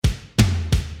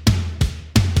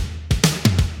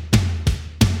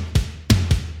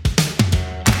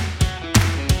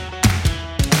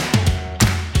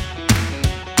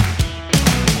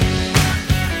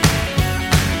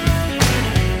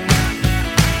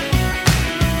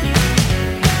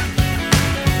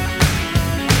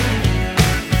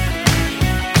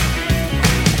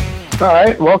All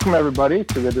right, welcome everybody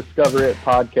to the Discover It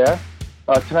podcast.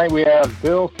 Tonight we have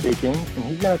Bill speaking, and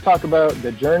he's going to talk about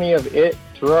the journey of it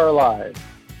through our lives.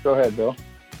 Go ahead, Bill.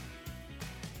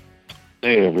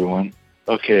 Hey, everyone.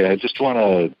 Okay, I'm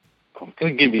going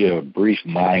to give you a brief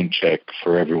mind check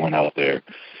for everyone out there.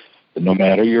 No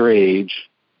matter your age,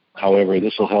 however,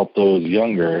 this will help those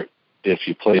younger if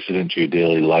you place it into your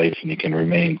daily life and you can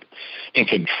remain in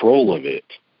control of it.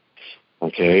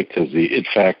 Okay, because the it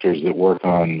factors that work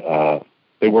on the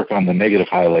negative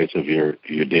highlights of your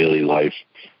daily life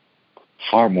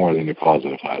far more than your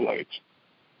positive highlights.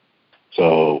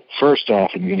 So first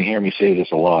off, and you're going to hear me say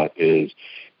this a lot, is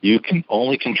you can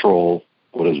only control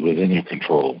what is within your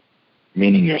control,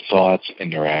 meaning your thoughts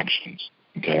and your actions.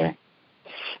 Okay,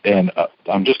 and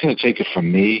I'm just going to take it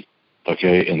from me.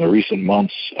 Okay, in the recent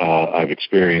months, I've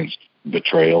experienced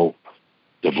betrayal,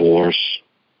 divorce,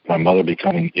 my mother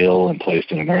becoming ill and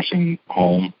placed in a nursing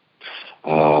home.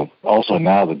 Also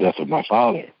now the death of my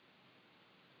father.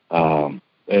 And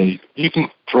you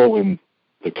can throw in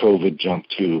the COVID jump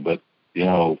too, but,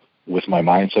 with my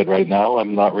mindset right now,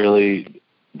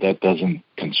 that doesn't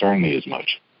concern me as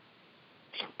much.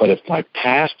 But if my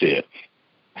past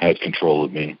had control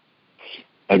of me,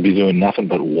 I'd be doing nothing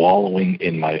but wallowing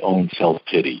in my own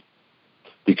self-pity.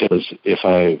 Because if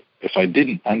I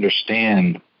didn't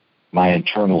understand my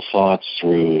internal thoughts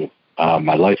through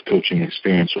my life coaching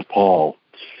experience with Paul,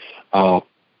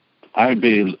 I'd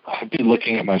be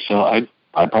looking at myself.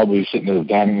 I'd probably be sitting at the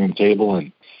dining room table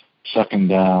and sucking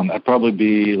down. I'd probably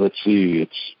be,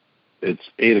 it's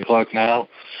 8 o'clock now.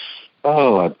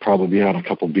 Oh, I'd probably be on a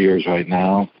couple beers right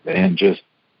now and just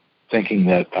thinking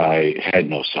that I had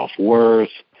no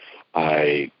self-worth.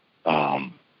 I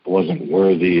wasn't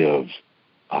worthy of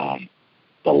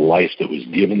the life that was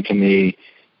given to me.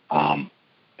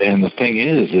 And the thing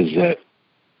is that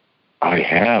I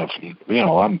have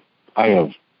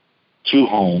 2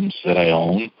 homes that I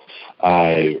own.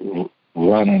 I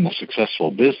run in a successful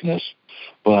business,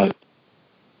 but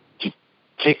to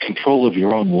take control of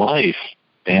your own life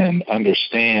and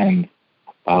understand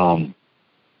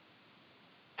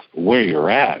where you're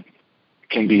at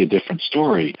can be a different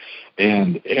story.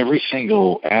 And every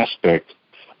single aspect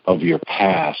of your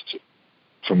past,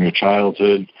 from your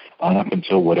childhood on up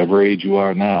until whatever age you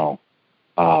are now,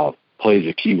 plays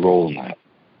a key role in that.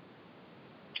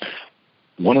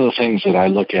 One of the things that I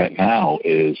look at now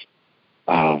is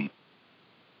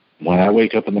when I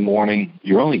wake up in the morning,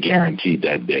 you're only guaranteed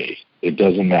that day. It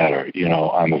doesn't matter.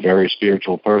 I'm a very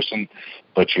spiritual person,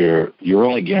 but you're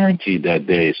only guaranteed that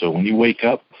day. So when you wake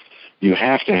up, you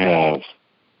have to have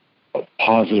a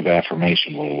positive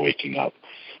affirmation when you're waking up.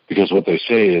 Because what they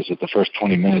say is that the first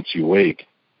 20 minutes you wake,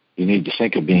 you need to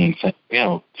think of being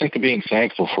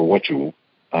thankful for what you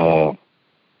have.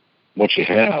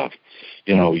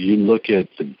 You look at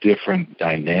the different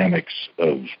dynamics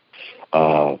of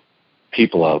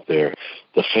people out there,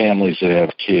 the families that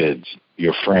have kids,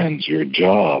 your friends, your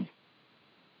job.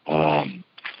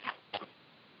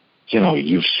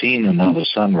 You've seen another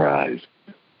sunrise.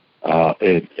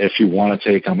 If you want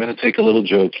to I'm going to take a little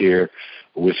joke here.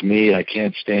 With me, I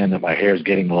can't stand that my hair's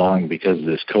getting long because of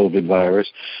this COVID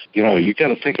virus. You got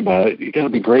to think about it. You got to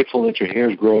be grateful that your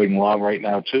hair's growing long right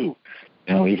now too.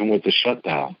 Even with the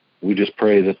shutdown, we just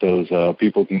pray that those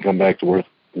people can come back to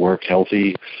work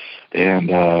healthy, and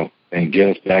get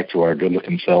us back to our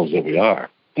good-looking selves that we are.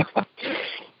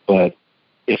 But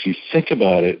if you think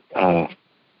about it,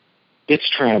 it's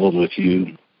traveled with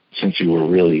you since you were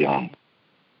really young.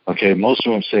 Okay, most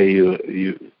of them say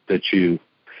that you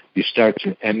start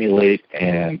to emulate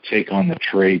and take on the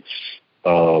traits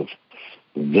of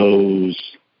those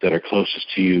that are closest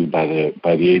to you by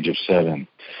the age of 7.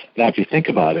 Now, if you think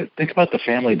about it, think about the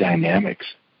family dynamics.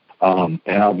 And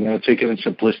I'm going to take it in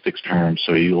simplistic terms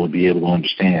so you will be able to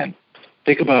understand.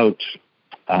 Think about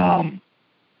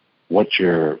what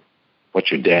your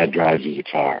dad drives as a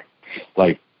car.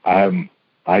 Like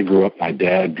I grew up, my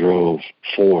dad drove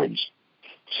Fords.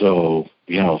 So,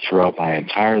 throughout my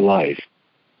entire life,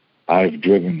 I've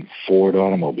driven Ford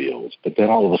automobiles, but then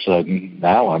all of a sudden,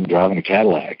 now I'm driving a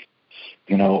Cadillac.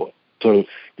 So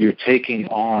you're taking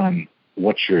on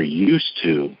what you're used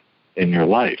to in your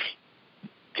life.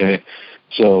 Okay,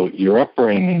 so your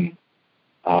upbringing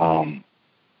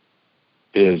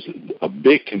is a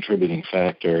big contributing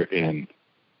factor in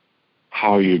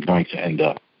how you're going to end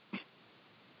up.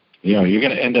 You're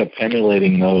going to end up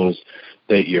emulating those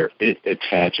that it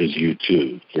attaches you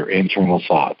to, your internal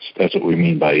thoughts. That's what we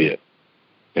mean by it.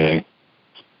 Okay?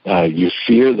 You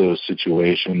fear those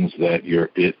situations that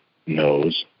it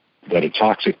knows that are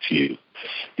toxic to you.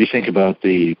 You think about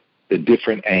the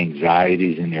different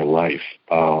anxieties in your life.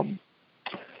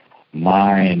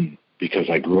 mine, because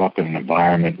I grew up in an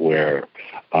environment where,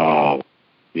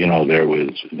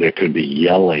 there could be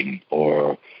yelling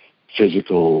or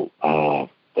physical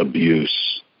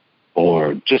abuse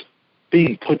or just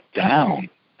being put down.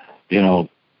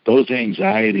 Those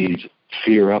anxieties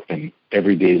fear up in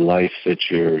everyday life that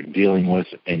you're dealing with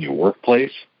in your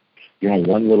workplace.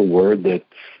 One little word that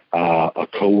a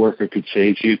coworker could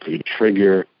say to you could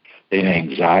trigger an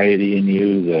anxiety in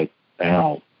you that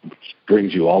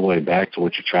brings you all the way back to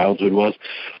what your childhood was.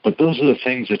 But those are the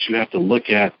things that you have to look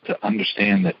at to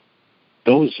understand that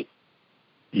those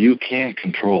you can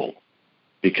control,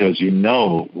 because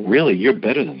really you're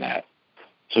better than that.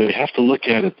 So you have to look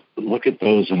at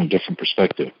those in a different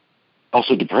perspective.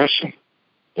 Also, depression.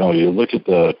 You look at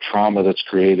the trauma that's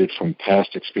created from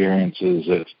past experiences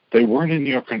that they weren't in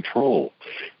your control.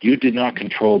 You did not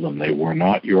control them. They were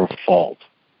not your fault.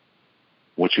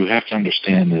 What you have to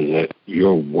understand is that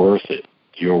you're worth it.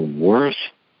 You're worth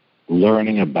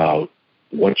learning about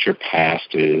what your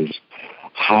past is,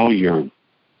 how you're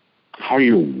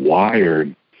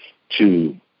wired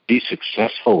to be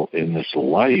successful in this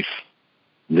life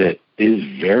that is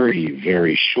very,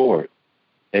 very short,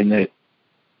 and that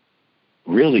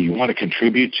really you want to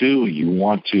contribute to, you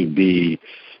want to be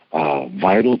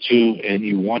vital to, and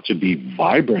you want to be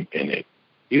vibrant in it.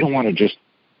 You don't want to just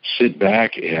sit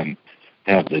back and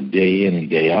have the day in and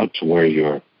day out to where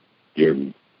you're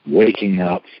waking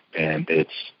up and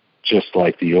it's just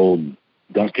like the old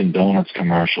Dunkin' Donuts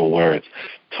commercial where it's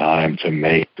time to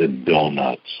make the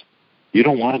donuts. You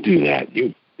don't want to do that.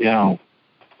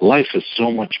 Life is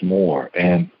so much more,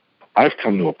 and I've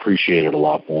come to appreciate it a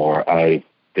lot more.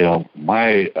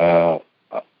 My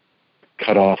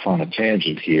cut off on a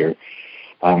tangent here,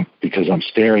 because I'm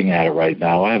staring at it right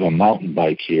now. I have a mountain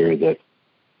bike here that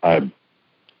I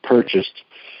purchased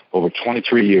over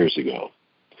 23 years ago.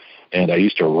 And I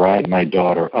used to ride my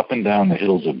daughter up and down the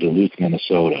hills of Duluth,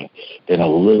 Minnesota, in a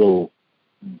little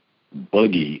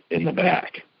buggy in the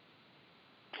back.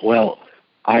 Well,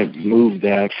 I've moved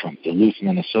that from Duluth,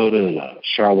 Minnesota to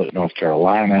Charlotte, North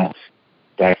Carolina,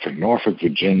 back to Norfolk,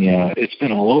 Virginia. It's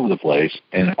been all over the place,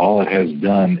 and all it has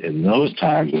done in those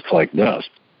times is collect dust.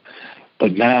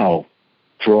 But now,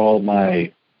 through all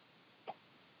my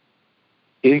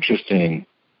interesting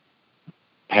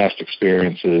past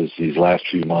experiences these last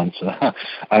few months,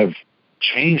 I've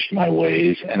changed my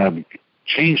ways and I've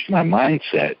changed my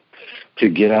mindset to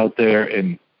get out there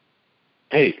and,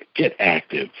 hey, get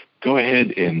active. Go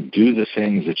ahead and do the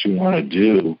things that you want to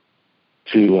do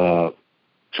to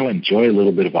enjoy a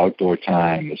little bit of outdoor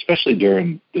time, especially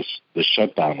during this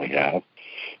shutdown we have.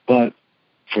 But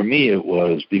for me, it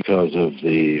was because of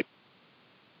the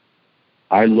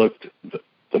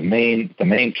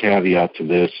main caveat to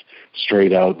this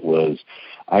straight out was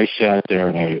I sat there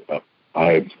and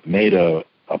I made a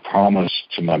promise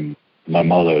to my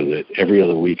mother that every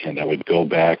other weekend I would go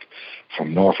back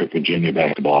from Norfolk, Virginia,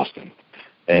 back to Boston.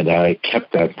 And I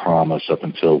kept that promise up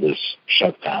until this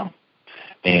shutdown.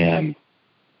 And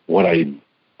what I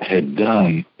had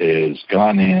done is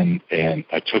gone in and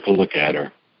I took a look at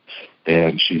her.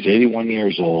 And she's 81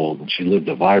 years old, and she lived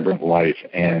a vibrant life,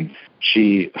 and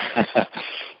she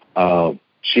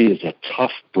is a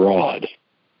tough broad.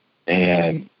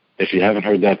 And if you haven't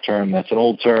heard that term, that's an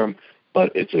old term,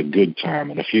 but it's a good term.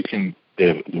 And if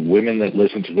the women that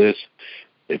listen to this,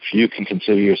 if you can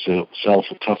consider yourself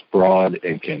a tough broad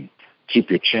and can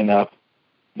keep your chin up,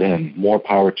 then more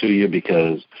power to you,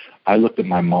 because I looked at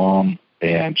my mom,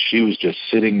 and she was just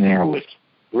sitting there with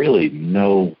really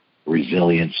no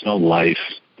resilience, no life,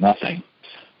 nothing,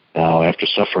 after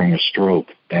suffering a stroke.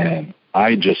 And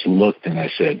I just looked and I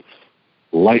said,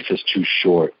 life is too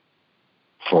short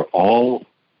for all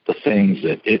the things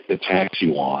that it attacks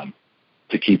you on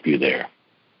to keep you there.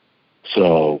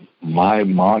 So my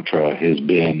mantra has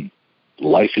been,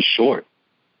 life is short.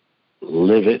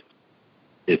 Live it.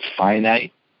 It's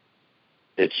finite.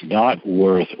 It's not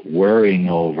worth worrying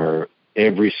over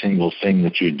every single thing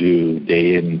that you do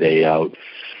day in and day out.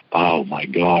 Oh my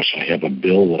gosh, I have a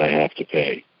bill that I have to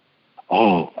pay.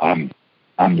 Oh,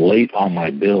 I'm late on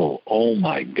my bill. Oh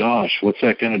my gosh, what's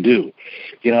that going to do?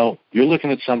 You're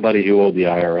looking at somebody who owed the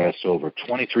IRS over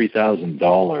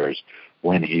 $23,000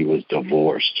 when he was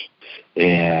divorced.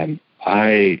 And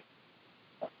I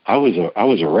was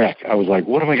a wreck. I was like,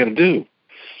 what am I going to do?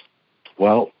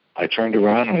 Well, I turned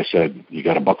around and I said, you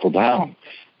got to buckle down.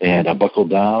 And I buckled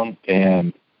down,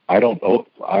 and I haven't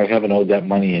owed that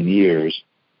money in years,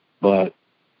 but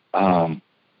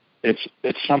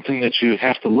it's something that you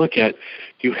have to look at.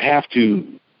 You have to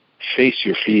face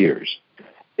your fears.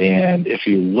 And if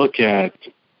you look at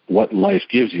what life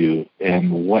gives you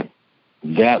and what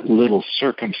that little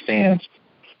circumstance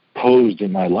posed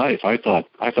in my life, I thought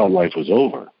life was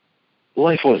over.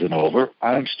 Life wasn't over.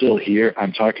 I'm still here.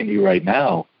 I'm talking to you right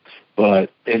now.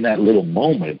 But in that little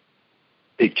moment,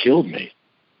 it killed me.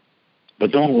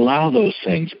 But don't allow those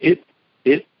things. It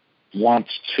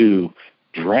wants to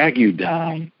drag you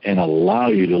down and allow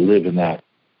you to live in that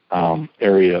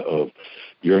area of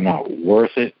you're not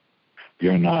worth it,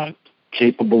 you're not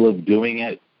capable of doing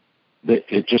it.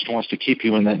 It just wants to keep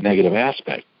you in that negative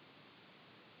aspect.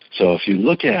 So if you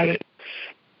look at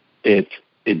it,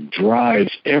 it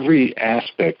drives every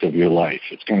aspect of your life.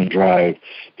 It's going to drive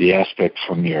the aspect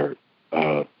from your,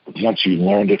 once you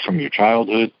learned it from your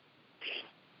childhood,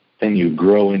 then you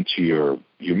grow into your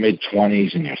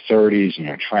mid-20s and your 30s, and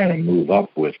you're trying to move up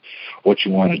with what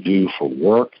you want to do for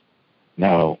work.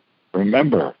 Now,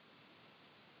 remember,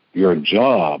 your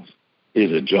job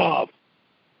is a job,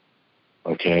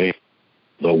 okay?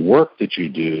 The work that you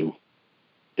do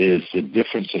is the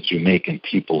difference that you make in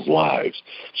people's lives.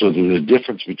 So there's a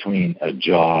difference between a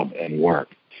job and work.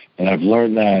 And I've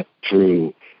learned that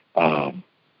through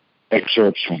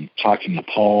excerpts from talking to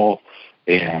Paul,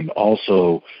 and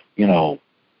also,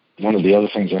 one of the other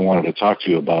things I wanted to talk to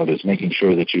you about is making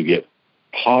sure that you get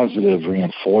positive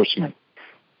reinforcement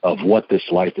of what this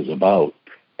life is about.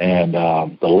 And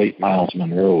the late Miles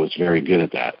Monroe was very good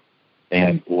at that.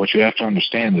 And what you have to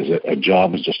understand is that a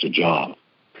job is just a job.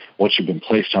 What you've been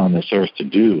placed on this earth to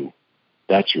do,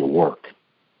 that's your work.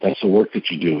 That's the work that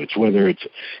you do. It's whether it's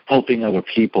helping other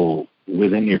people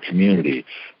within your community,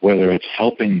 whether it's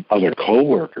helping other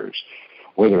coworkers,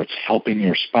 whether it's helping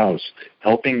your spouse,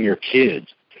 helping your kids.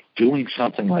 Doing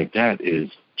something like that is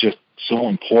just so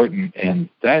important, and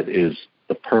that is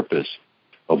the purpose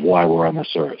of why we're on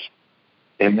this earth.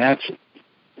 And that's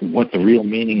what the real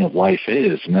meaning of life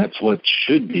is, and that's what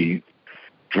should be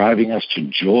driving us to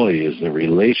joy, is the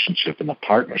relationship and the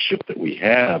partnership that we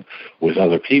have with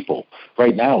other people.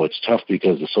 Right now it's tough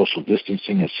because the social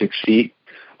distancing is 6 feet,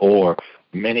 or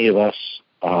many of us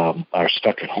are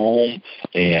stuck at home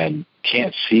and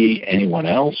can't see anyone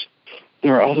else.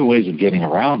 There are other ways of getting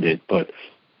around it, but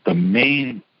the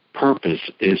main purpose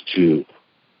is to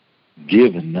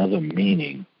give another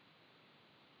meaning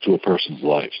to a person's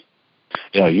life.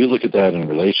 You look at that in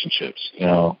relationships.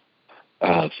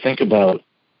 Think about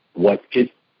what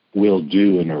it will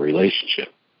do in a relationship.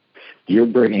 You're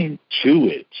bringing two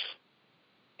it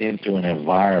into an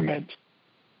environment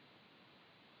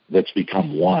that's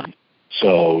become one.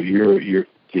 So you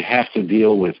have to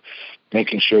deal with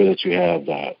making sure that you have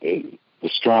the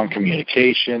strong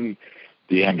communication,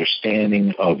 the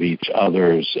understanding of each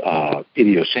other's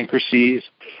idiosyncrasies,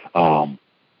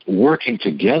 working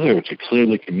together to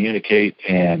clearly communicate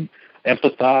and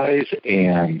empathize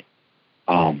and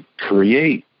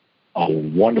create a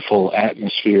wonderful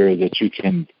atmosphere that you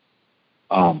can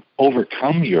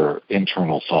overcome your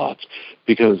internal thoughts.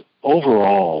 Because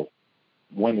overall,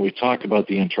 when we talk about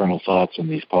the internal thoughts in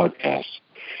these podcasts,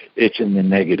 it's in the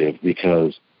negative,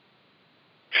 because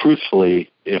truthfully,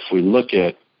 if we look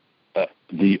at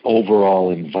the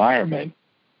overall environment,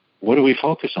 what do we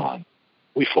focus on?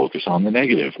 We focus on the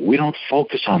negative. We don't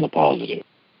focus on the positive.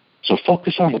 So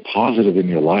focus on the positive in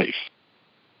your life.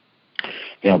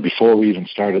 Before we even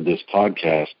started this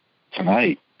podcast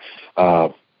tonight,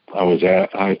 I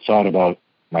thought about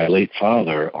my late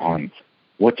father, on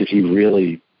what did he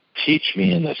really teach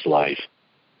me in this life.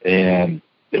 And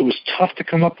it was tough to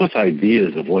come up with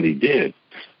ideas of what he did.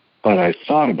 But I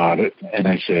thought about it, and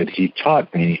I said, he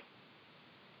taught me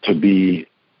to be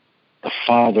the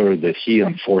father that he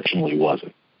unfortunately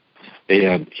wasn't.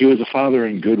 And he was a father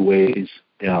in good ways,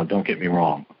 don't get me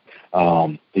wrong.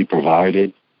 He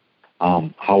provided.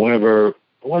 However,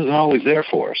 it wasn't always there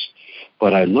for us.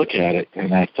 But I look at it,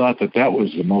 and I thought that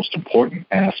was the most important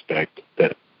aspect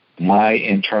that my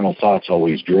internal thoughts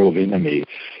always drove into me,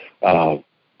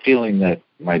 feeling that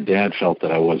my dad felt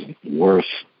that I wasn't worth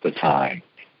the time,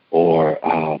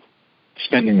 or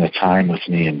spending the time with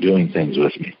me and doing things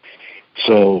with me.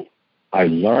 So I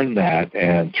learned that,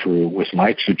 and with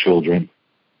my two children,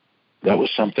 that was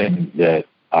something that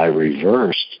I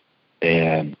reversed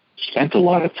and spent a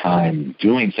lot of time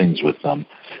doing things with them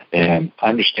and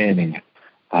understanding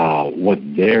what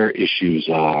their issues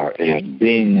are, and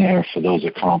being there for those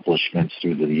accomplishments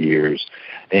through the years,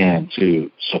 and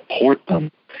to support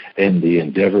them in the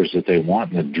endeavors that they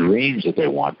want and the dreams that they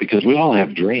want, because we all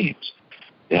have dreams,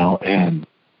 and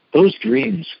those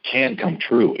dreams can come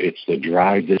true. It's the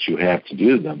drive that you have to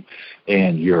do them,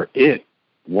 and it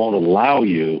won't allow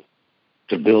you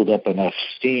to build up enough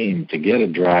steam to get a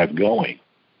drive going,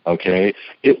 okay?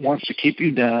 It wants to keep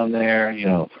you down there,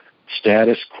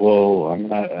 status quo. I'm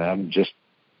not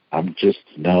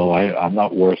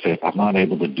worth it. I'm not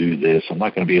able to do this. I'm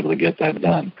not going to be able to get that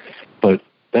done. But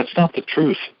that's not the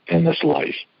truth in this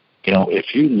life.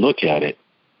 If you look at it,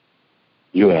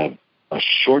 you have a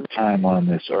short time on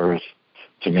this earth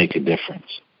to make a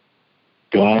difference.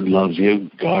 God loves you.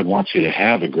 God wants you to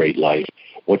have a great life.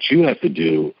 What you have to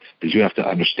do is you have to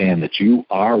understand that you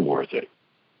are worth it.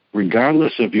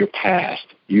 Regardless of your past,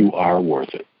 you are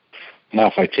worth it. Now,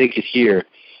 if I take it here,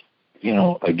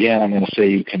 again, I'm going to say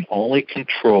you can only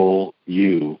control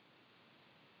you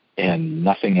and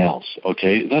nothing else,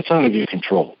 okay? That's out of your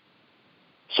control.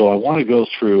 So I want to go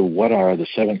through what are the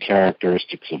 7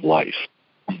 characteristics of life.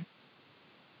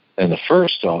 And the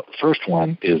first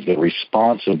one is the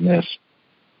responsiveness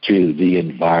to the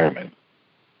environment.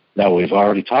 Now, we've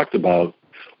already talked about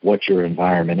what your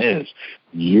environment is.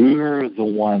 You're the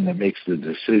one that makes the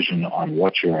decision on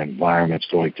what your environment's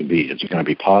going to be. Is it going to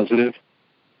be positive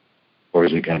or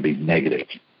is it going to be negative?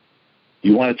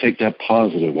 You want to take that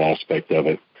positive aspect of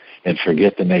it and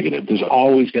forget the negative. There's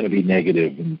always going to be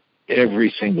negative in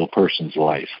every single person's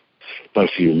life. But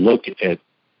if you look at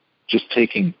just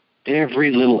taking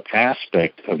every little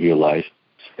aspect of your life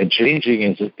and changing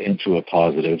it into a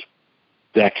positive,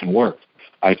 that can work.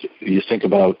 You think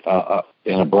about,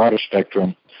 in a broader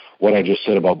spectrum, what I just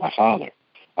said about my father.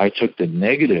 I took the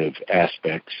negative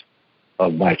aspects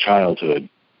of my childhood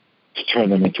to turn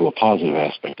them into a positive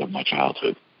aspect of my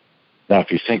childhood. Now,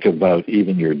 if you think about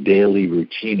even your daily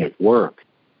routine at work,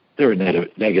 there are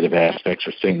negative aspects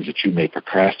or things that you may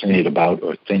procrastinate about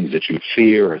or things that you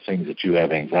fear or things that you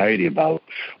have anxiety about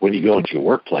when you go into your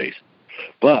workplace.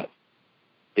 But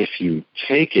if you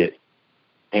take it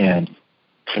and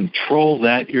control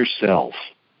that yourself,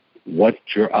 what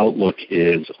your outlook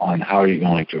is on how you're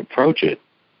going to approach it,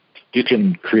 you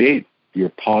can create your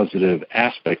positive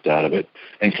aspect out of it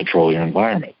and control your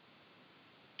environment.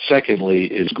 Secondly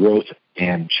is growth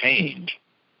and change.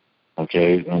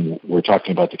 Okay, and we're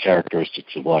talking about the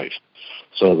characteristics of life.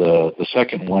 So the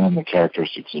second one in the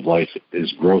characteristics of life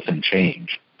is growth and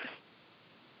change.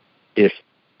 If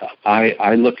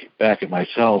I look back at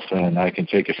myself, and I can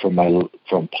take it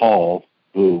from Paul,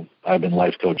 who I've been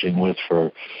life coaching with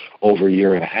for over a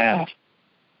year and a half,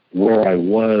 where I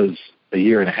was a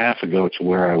year and a half ago to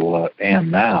where I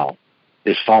am now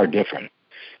is far different.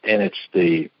 And it's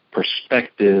the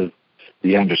perspective,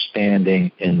 the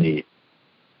understanding, and the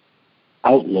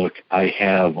outlook I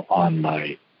have on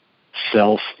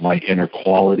myself, my inner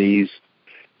qualities,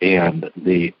 and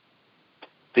the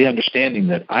understanding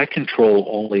that I control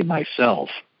only myself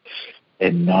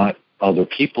and not other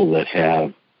people that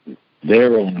have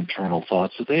their own internal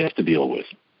thoughts that they have to deal with.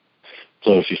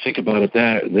 So if you think about it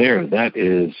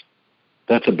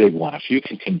that's a big one. If you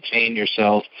can contain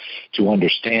yourself to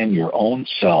understand your own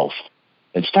self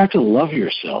and start to love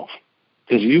yourself,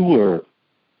 because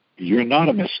you're not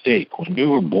a mistake. When you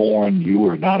were born, you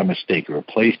were not a mistake. You were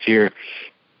placed here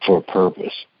for a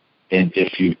purpose. And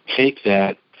if you take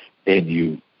that and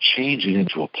you change it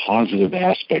into a positive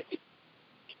aspect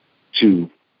to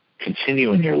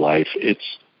continue in your life,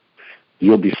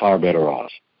 you'll be far better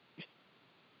off.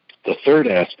 The third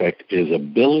aspect is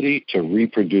ability to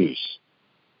reproduce.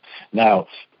 Now,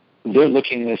 they're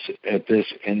looking at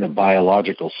this in the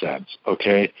biological sense,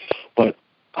 okay? But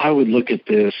I would look at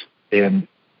this in,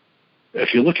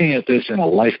 if you're looking at this in a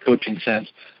life coaching sense,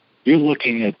 you're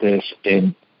looking at this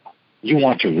and you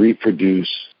want to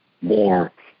reproduce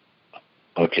more,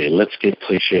 okay, let's get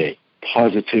cliche,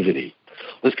 positivity.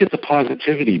 Let's get the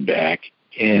positivity back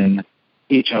in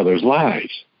each other's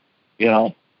lives.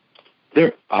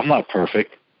 I'm not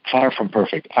perfect, far from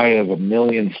perfect. I have a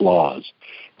million flaws,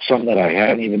 some that I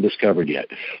haven't even discovered yet.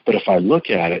 But if I look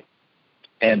at it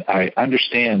and I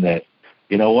understand that,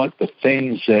 the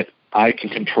things that I can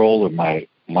control are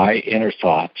my inner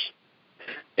thoughts,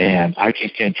 and I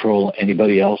can't control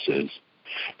anybody else's,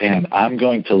 and I'm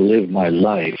going to live my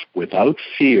life without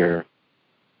fear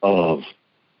of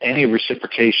any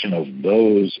reciprocation of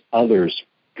those others'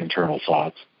 internal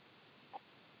thoughts,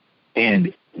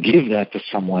 and give that to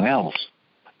someone else,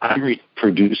 I'm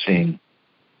reproducing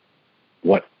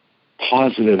what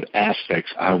positive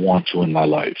aspects I want to in my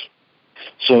life.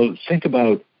 So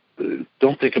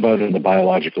don't think about it in the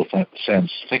biological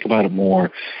sense. Think about it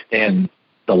more in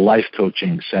the life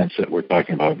coaching sense that we're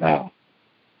talking about now.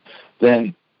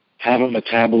 Then have a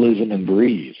metabolism and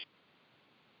breathe.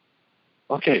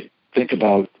 Okay, think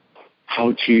about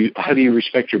how do you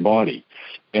respect your body?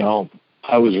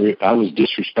 I was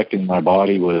disrespecting my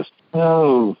body with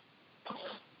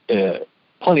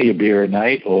plenty of beer a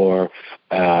night, or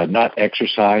not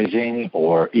exercising,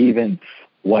 or even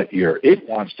what your it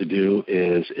wants to do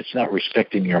is it's not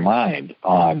respecting your mind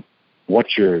on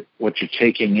what you're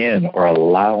taking in, or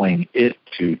allowing it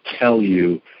to tell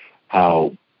you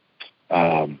how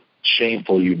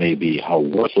shameful you may be, how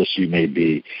worthless you may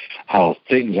be, how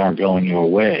things aren't going your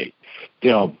way.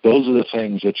 Those are the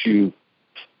things that you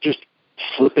just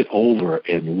flip it over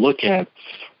and look at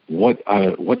what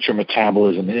your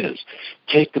metabolism is.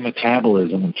 Take the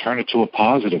metabolism and turn it to a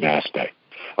positive aspect.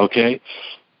 Okay?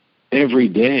 Every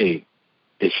day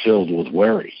is filled with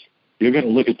worry. You're going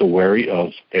to look at the worry of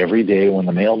every day when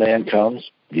the mailman comes,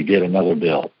 you get another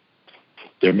bill.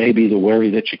 There may be the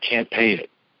worry that you can't pay it.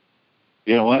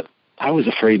 You know what? I was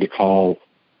afraid to call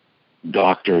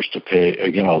doctors to pay,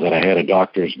 that I had a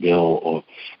doctor's bill.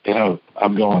 Or,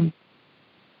 I'm going,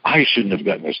 I shouldn't have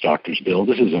gotten this doctor's bill.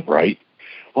 This isn't right.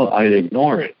 Well, I'd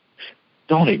ignore it.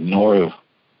 Don't ignore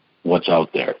what's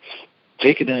out there.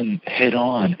 Take it in head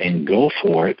on and go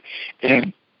for it,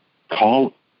 and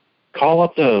call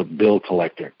up the bill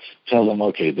collector. Tell them,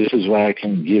 okay, this is what I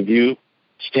can give you.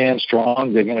 Stand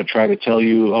strong. They're going to try to tell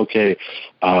you, okay,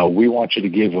 we want you to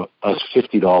give us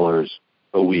 $50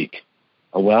 a week.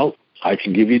 Well, I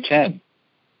can give you 10.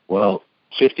 Well,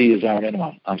 50 is our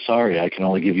minimum. I'm sorry, I can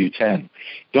only give you 10.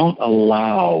 Don't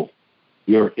allow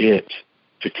your it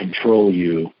to control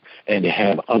you and to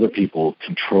have other people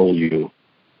control you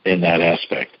in that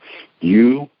aspect.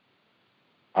 You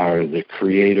are the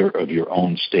creator of your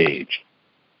own stage.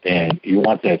 And you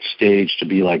want that stage to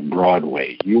be like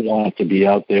Broadway. You want it to be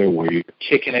out there where you're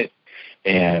kicking it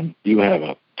and you have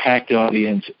a packed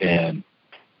audience and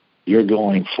you're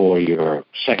going for your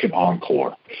second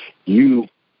encore. You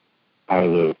are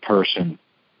the person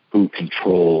who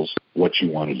controls what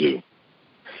you want to do.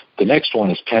 The next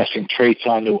one is passing traits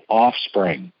on to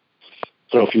offspring.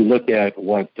 So if you look at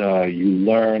what you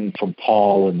learn from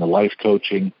Paul in the life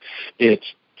coaching, it's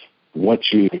what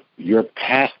your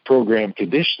past program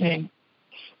conditioning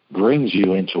brings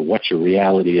you into what your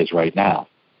reality is right now.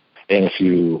 And if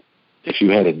you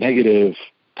had a negative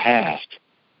past,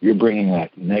 you're bringing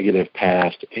that negative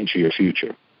past into your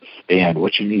future. And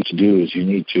what you need to do is you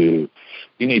need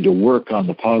to work on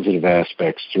the positive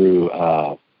aspects through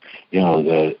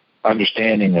the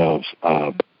understanding of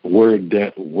word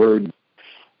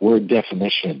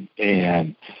definition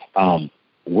and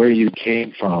where you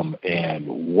came from and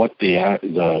what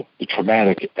the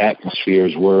traumatic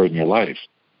atmospheres were in your life.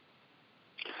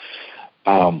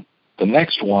 The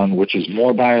next one, which is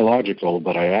more biological,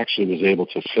 but I actually was able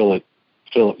to fill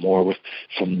it more with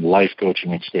some life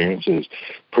coaching experiences,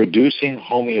 producing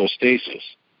homeostasis,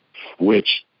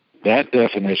 which that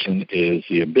definition is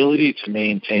the ability to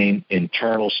maintain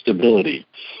internal stability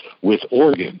with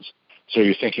organs. So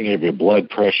you're thinking of your blood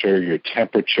pressure, your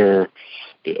temperature,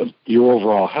 your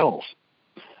overall health,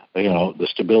 the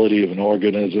stability of an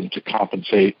organism to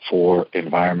compensate for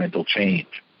environmental change.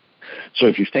 So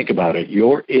if you think about it,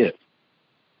 your it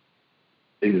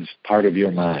is part of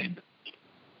your mind.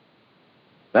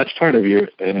 That's part of an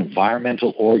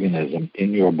environmental organism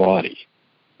in your body,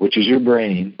 which is your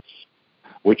brain,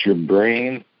 which your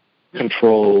brain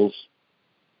controls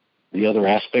the other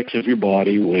aspects of your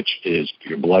body, which is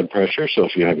your blood pressure. So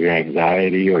if you have your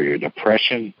anxiety or your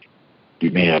depression,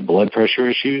 you may have blood pressure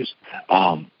issues.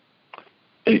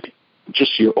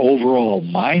 Just your overall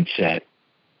mindset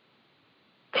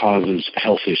causes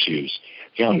health issues.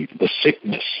 The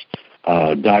sickness,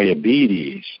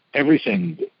 diabetes,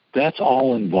 everything, that's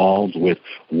all involved with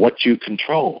what you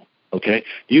control, okay?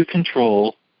 You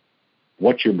control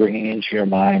what you're bringing into your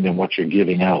mind and what you're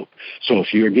giving out. So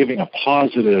if you're giving a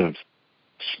positive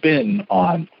spin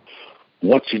on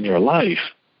what's in your life,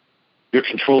 you're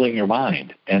controlling your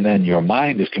mind, and then your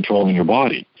mind is controlling your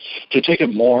body. To take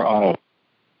it more on a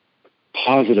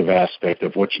positive aspect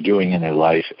of what you're doing in your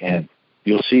life, and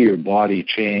you'll see your body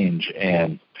change,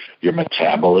 and your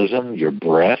metabolism, your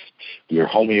breath, your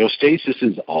homeostasis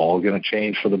is all going to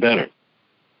change for the better.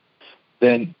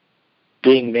 Then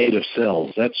being made of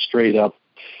cells, that's straight up,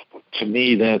 to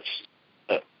me, that's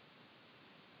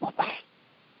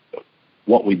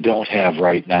what we don't have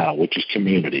right now, which is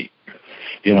community.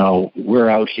 We're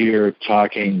out here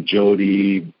talking,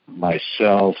 Jody,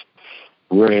 myself,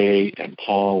 Ray, and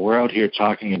Paul, we're out here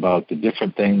talking about the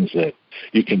different things that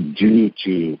you can do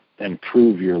to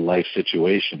improve your life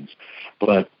situations.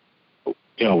 But,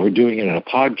 we're doing it in a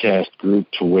podcast group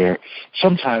to where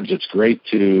sometimes it's great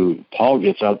Paul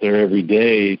gets out there every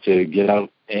day to get out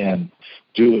and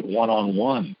do it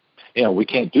one-on-one. We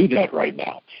can't do that right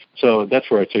now. So that's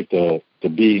where I take the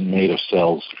being made of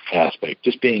cells aspect,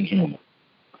 just being human.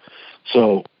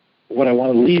 So what I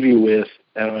want to leave you with,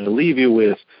 and I'm going to leave you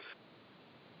with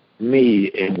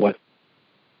me and what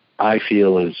I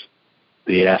feel is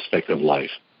the aspect of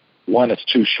life. One, it's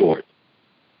too short.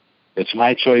 It's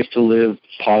my choice to live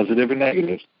positive or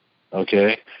negative,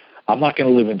 okay? I'm not going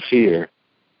to live in fear.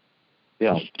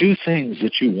 Do things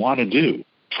that you want to do.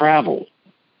 Travel,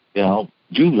 do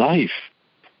life.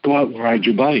 Go out and ride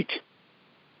your bike.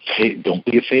 Don't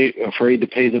be afraid to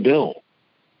pay the bill,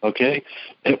 okay?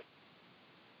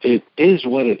 It is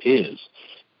what it is.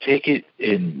 Take it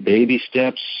in baby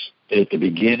steps at the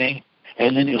beginning,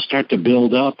 and then you'll start to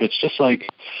build up. It's just like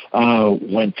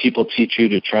when people teach you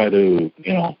to try to,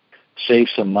 save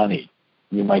some money.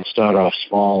 You might start off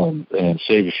small and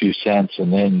save a few cents,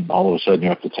 and then all of a sudden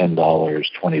you're up to $10, $20,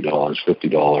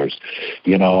 $50.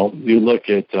 You look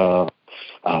at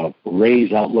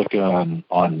Ray's outlook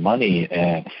on money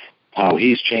and how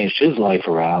he's changed his life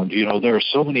around. There are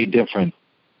so many different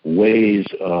ways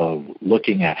of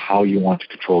looking at how you want to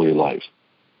control your life.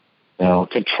 Now,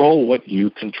 control what you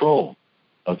control,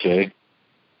 okay?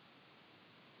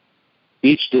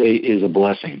 Each day is a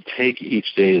blessing. Take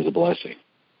each day as a blessing.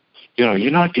 You're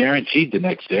not guaranteed the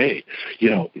next day.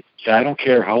 I don't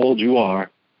care how old you are.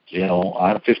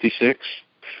 I'm 56.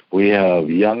 We have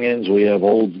youngins, we have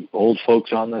old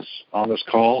folks on this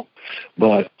call,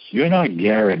 but you're not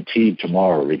guaranteed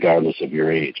tomorrow, regardless of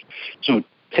your age. So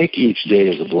take each day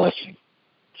as a blessing,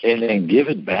 and then give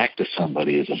it back to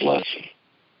somebody as a blessing.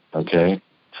 Okay?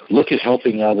 Look at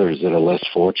helping others that are less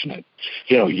fortunate.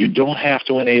 You don't have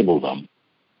to enable them,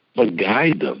 but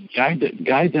guide them.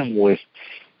 Guide them with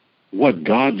what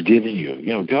God's given you.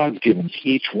 God's given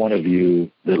each one of you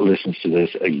that listens to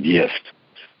this a gift.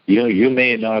 You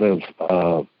may not have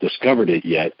discovered it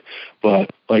yet, but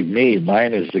like me,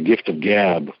 mine is the gift of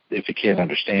gab, if you can't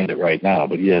understand it right now.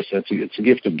 But yes, it's a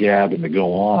gift of gab and to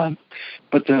go on.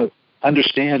 But to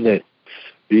understand that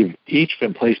you've each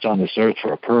been placed on this earth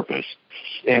for a purpose,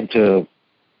 and to,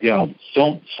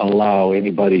 don't allow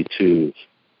anybody to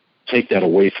take that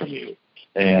away from you.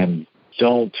 And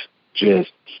don't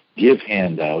just give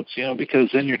handouts, because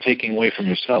then you're taking away from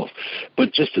yourself.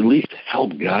 But just at least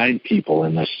help guide people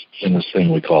in this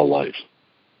thing we call life.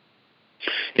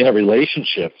 In a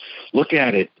relationship, look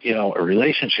at it, a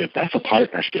relationship, that's a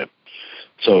partnership.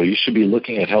 So you should be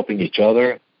looking at helping each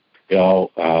other.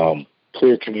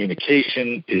 Clear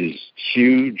communication is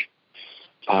huge.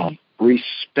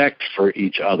 Respect for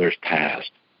each other's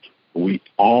past. We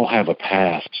all have a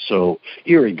past, so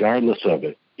irregardless of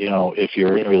it, if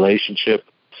you're in a relationship,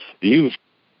 you've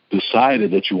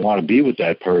decided that you want to be with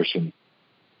that person,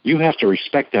 you have to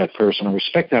respect that person and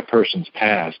respect that person's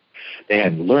past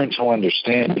and learn to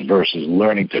understand it versus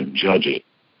learning to judge it.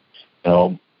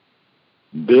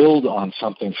 Build on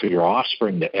something for your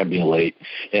offspring to emulate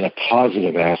in a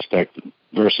positive aspect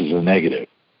versus a negative.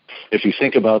 If you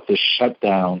think about this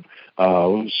shutdown, I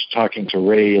was talking to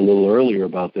Ray a little earlier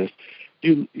about this,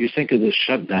 you think of this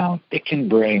shutdown, it can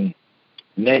bring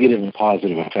negative and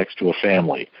positive effects to a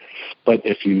family. But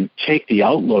if you take the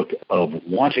outlook of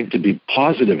wanting to be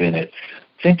positive in it,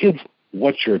 think of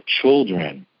what your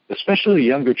children, especially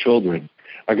younger children,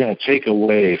 are going to take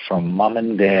away from mom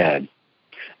and dad,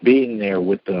 being there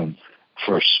with them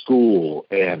for school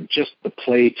and just the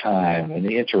playtime and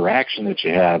the interaction that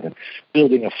you have, and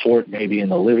building a fort maybe in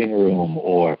the living room,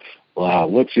 or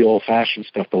what's the old-fashioned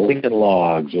stuff, the Lincoln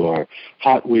Logs or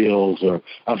Hot Wheels, or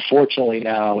unfortunately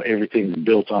now everything's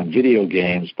built on video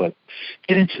games, but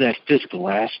get into that physical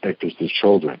aspect with the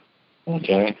children,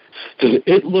 okay? Because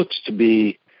it looks to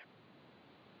be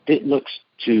the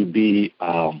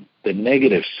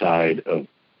negative side of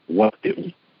what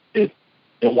it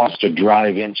wants to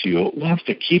drive into you. It wants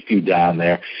to keep you down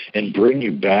there and bring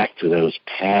you back to those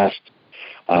past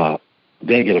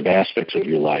negative aspects of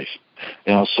your life.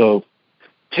 So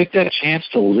take that chance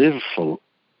to live for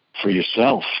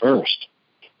yourself first.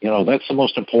 That's the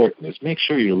most important, is make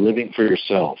sure you're living for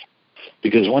yourself.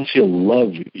 Because once you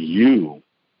love you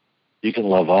can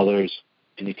love others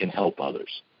and you can help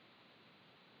others.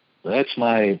 That's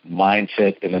my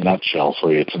mindset in a nutshell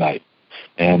for you tonight.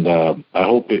 And I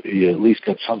hope you at least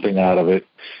got something out of it.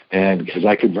 And because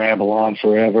I could ramble on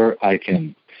forever, I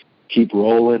can keep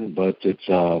rolling, but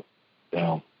it's,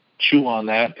 chew on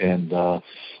that, and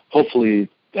hopefully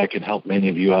that can help many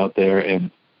of you out there, and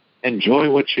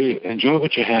enjoy what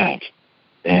you have,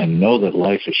 and know that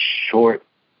life is short,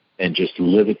 and just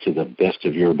live it to the best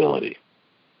of your ability.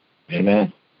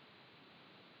 Amen.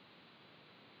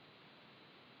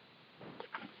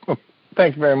 Well,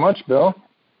 thank you very much, Bill.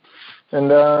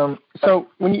 And so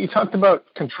when you talked about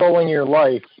controlling your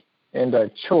life and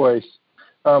choice,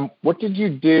 what did you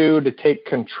do to take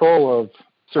control of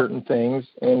certain things,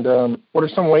 and what are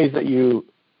some things that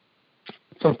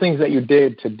you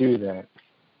did to do that?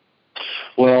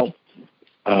 Well,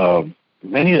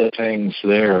 many of the things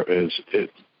there is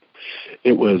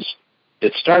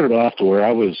it started off to where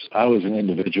I was an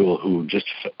individual who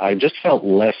I just felt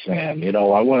less than,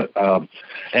 I want,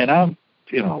 and I'm,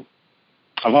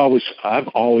 I've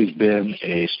always been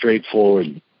a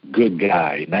straightforward, good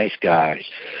guy, nice guy,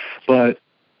 but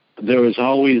there was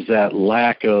always that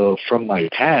lack of, from my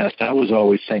past, I was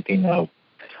always thinking of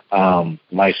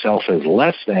myself as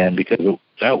less than, because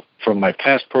that, from my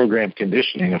past program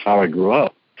conditioning of how I grew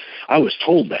up, I was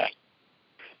told that.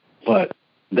 But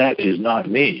that is not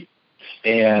me.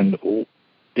 And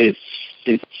it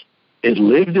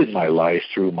lived in my life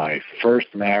through my first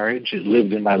marriage. It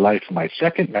lived in my life in my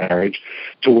second marriage,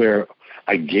 to where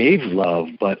I gave love,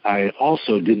 but I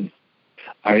also didn't,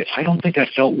 I don't think I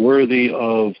felt worthy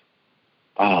of,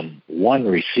 one,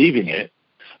 receiving it,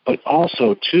 but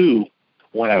also, two,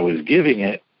 when I was giving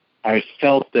it, I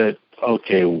felt that,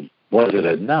 okay, was it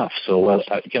enough? So,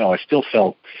 I still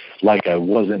felt like I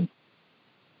wasn't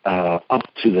up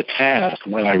to the task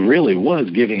when I really was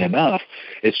giving enough.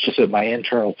 It's just that my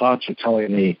internal thoughts were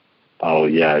telling me, oh,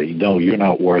 yeah, you're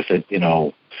not worth it.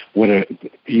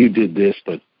 You did this,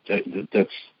 but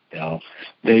that's,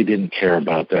 they didn't care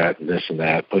about that and this and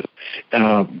that. But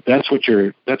that's what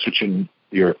your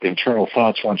internal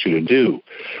thoughts want you to do.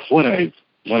 When I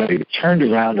turned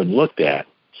around and looked at,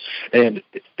 and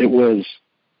it was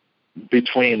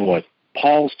between what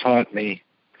Paul's taught me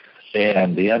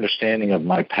and the understanding of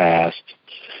my past,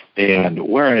 and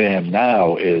where I am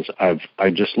now is I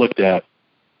just looked at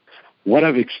what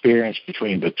I've experienced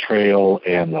between betrayal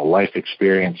and the life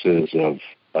experiences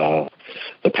of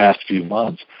the past few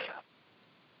months.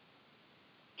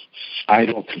 I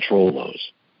don't control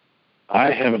those.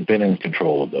 I haven't been in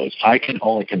control of those. I can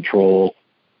only control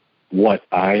what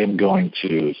I am going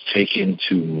to take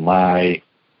into my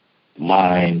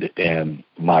mind and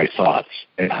my thoughts,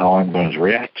 and how I'm going to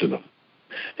react to them.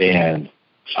 And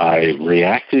I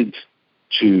reacted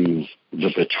to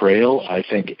the betrayal, I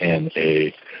think, in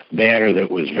a manner that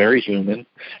was very human,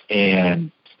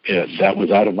 and that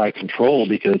was out of my control,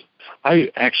 because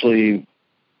I actually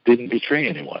didn't betray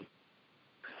anyone.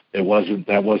 That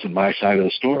wasn't my side of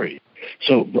the story.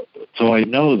 So I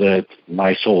know that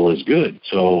my soul is good.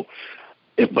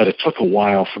 But it took a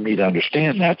while for me to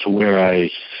understand that, to where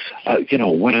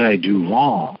what did I do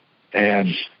wrong?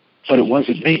 But it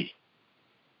wasn't me.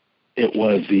 It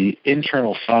was the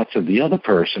internal thoughts of the other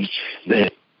person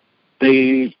that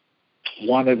they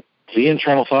wanted. The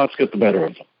internal thoughts got the better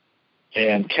of them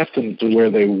and kept them to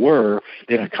where they were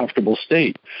in a comfortable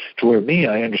state. To where me,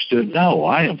 I understood, no,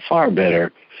 I am far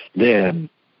better than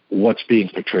what's being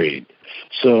portrayed.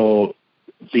 So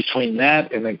between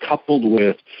that, and then coupled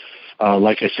with,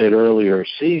 like I said earlier,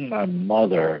 seeing my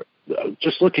mother,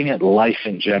 just looking at life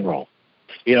in general.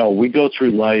 We go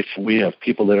through life, we have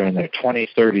people that are in their 20s,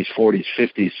 30s, 40s,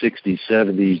 50s, 60s,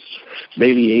 70s,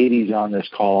 maybe 80s on this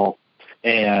call,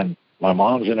 and my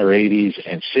mom's in her 80s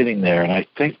and sitting there, and I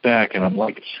think back and I'm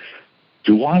like,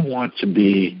 do I want to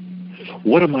be,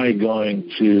 what am I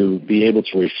going to be able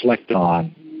to reflect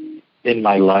on in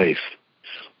my life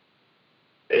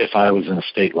if I was in a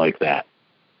state like that?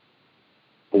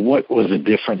 What was the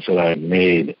difference that I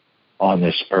made on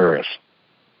this earth?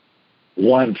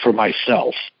 One, for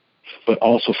myself, but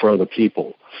also for other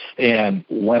people. And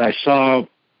when I saw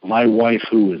my wife,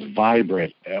 who was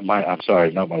vibrant, my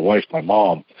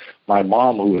mom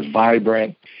who was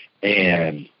vibrant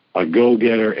and a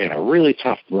go-getter and a really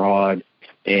tough broad,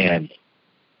 and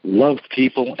loved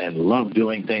people and loved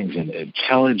doing things, and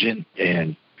intelligent,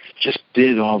 and just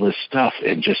did all this stuff,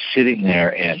 and just sitting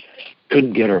there and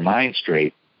couldn't get her mind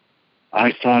straight,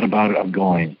 I thought about it. I'm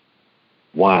going,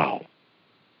 wow,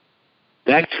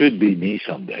 that could be me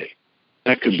someday.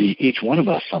 That could be each one of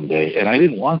us someday, and I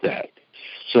didn't want that.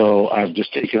 So I've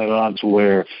just taken it on to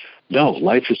where, no,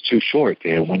 life is too short.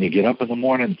 And when you get up in the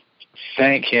morning,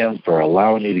 thank him for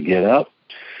allowing you to get up.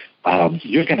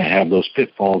 You're going to have those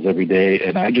pitfalls every day.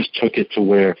 And I just took it to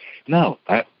where,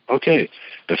 okay,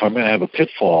 if I'm going to have a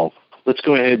pitfall, let's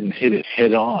go ahead and hit it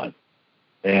head on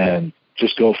and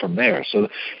just go from there. So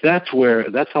that's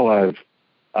how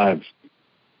I've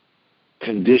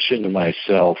conditioned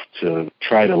myself to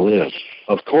try to live.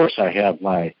 Of course, I have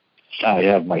my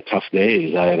tough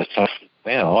days. I had a tough,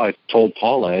 I told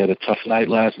Paul I had a tough night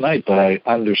last night, but I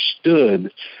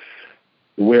understood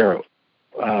where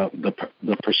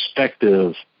the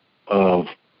perspective of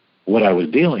what I was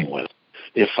dealing with.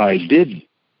 If I didn't,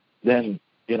 then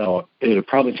it would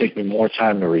probably take me more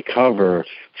time to recover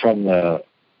from the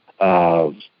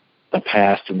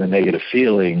past and the negative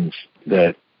feelings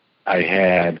that I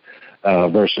had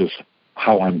versus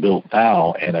how I'm built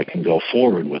now, and I can go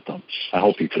forward with them. I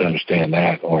hope you could understand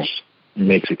that, or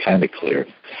makes it kind of clear.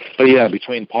 But yeah,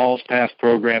 between Paul's past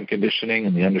program conditioning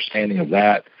and the understanding of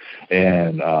that,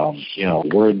 and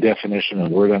word definition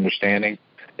and word understanding,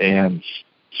 and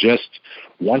just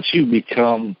once you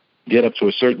get up to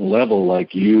a certain level,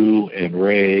 like you and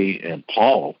Ray and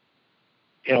Paul,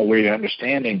 where you're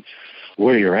understanding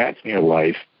where you're at in your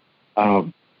life,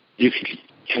 you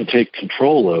can take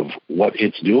control of what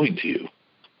it's doing to you.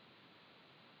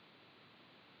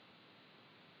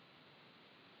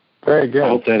 Very good. I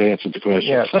hope that answered the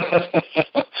question.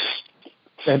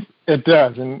 Yeah. It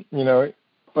does. And,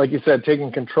 like you said,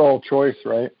 taking control, choice,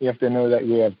 right? You have to know that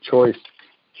you have choice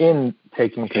in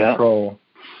taking control.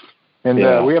 Yeah.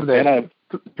 And we have the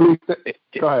go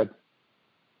ahead.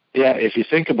 Yeah, if you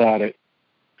think about it,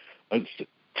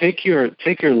 take your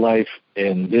life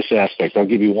in this aspect. I'll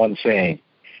give you one saying.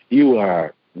 You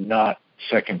are not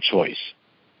second choice.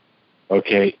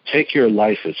 Okay? Take your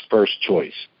life as first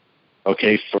choice.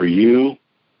 Okay, for you,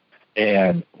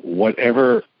 and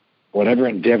whatever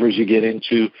endeavors you get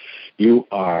into, you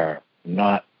are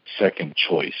not second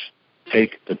choice.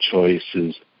 Take the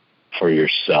choices for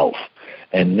yourself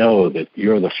and know that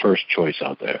you're the first choice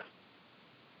out there.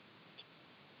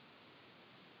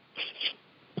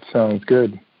 Sounds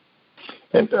good.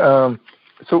 And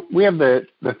so we have the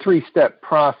 3-step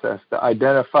process to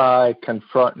identify,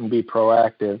 confront, and be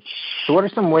proactive. So what are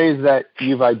some ways that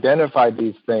you've identified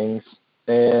these things,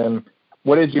 and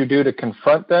what did you do to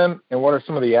confront them, and what are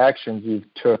some of the actions you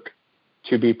took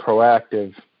to be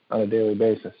proactive on a daily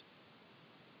basis?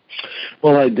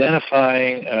 Well,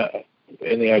 identifying,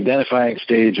 in the identifying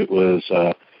stage, it was,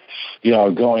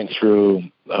 going through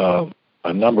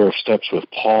a number of steps with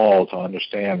Paul to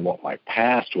understand what my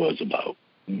past was about,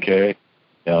 okay?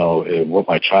 What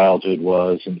my childhood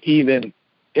was, and even,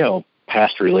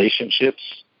 past relationships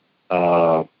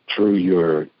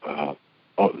through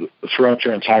throughout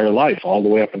your entire life, all the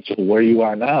way up until where you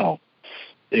are now.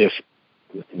 If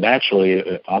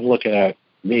naturally, I'm looking at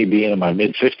me being in my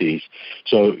mid-50s,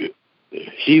 so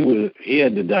he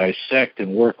had to dissect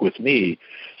and work with me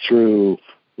through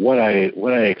what I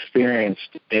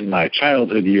experienced in my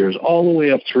childhood years, all the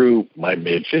way up through my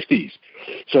mid-50s.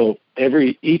 So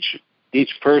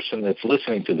each person that's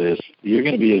listening to this, you're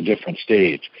going to be at a different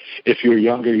stage. If you're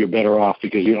younger, you're better off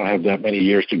because you don't have that many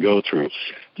years to go through.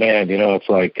 Man, it's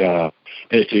like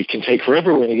it can take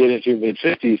forever when you get into your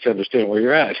mid-50s to understand where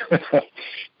you're at.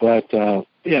 But, to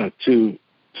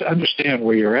understand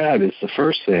where you're at is the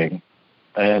first thing.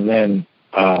 And then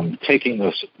taking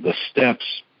the steps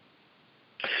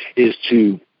is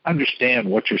to understand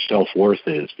what your self-worth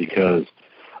is because,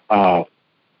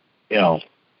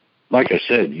 like I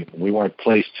said, we weren't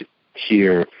placed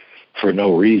here for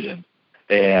no reason.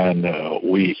 And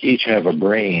we each have a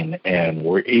brain, and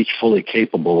we're each fully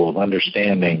capable of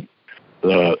understanding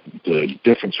the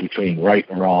difference between right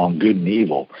and wrong, good and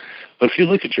evil. But if you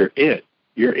look at your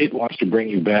it wants to bring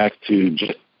you back to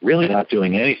just really not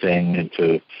doing anything and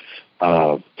to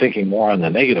thinking more on the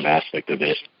negative aspect of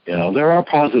it. There are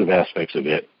positive aspects of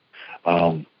it,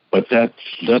 but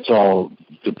that's all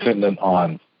dependent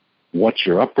on what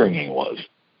your upbringing was.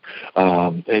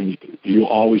 And you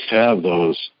always have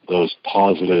those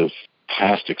positive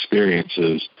past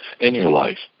experiences in your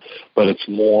life, but it's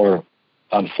more,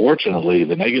 unfortunately,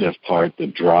 the negative part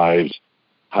that drives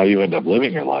how you end up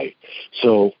living your life.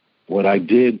 So what I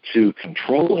did to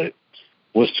control it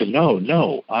was to know,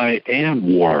 no, I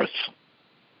am worth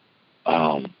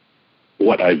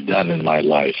what I've done in my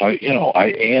life. I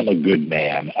am a good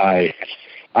man. I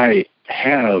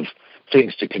have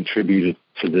things to contribute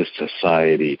to this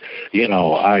society.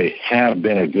 I have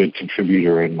been a good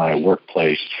contributor in my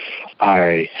workplace.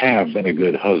 I have been a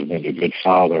good husband, a good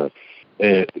father.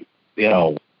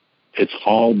 It's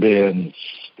all been,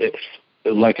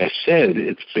 like I said,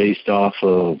 it's based off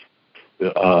of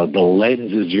the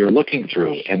lenses you're looking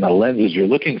through. And the lenses you're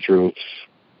looking through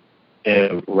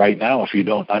right now, if you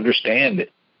don't understand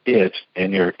it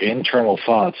and your internal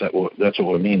thoughts, that's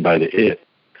what we mean by the it.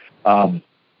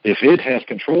 If it has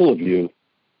control of you,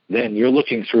 then you're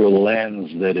looking through a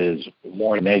lens that is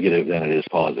more negative than it is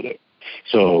positive.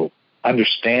 So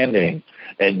understanding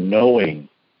and knowing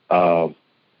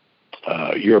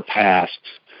your past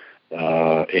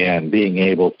and being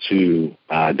able to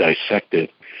dissect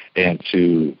it and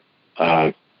to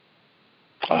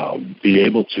be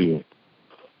able to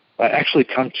actually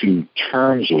come to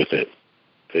terms with it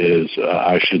is,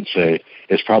 I should say,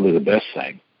 is probably the best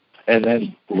thing. And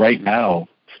then right now,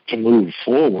 to move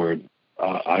forward,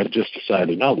 I've just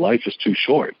decided, no, life is too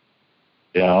short.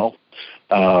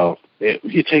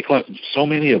 You take life, so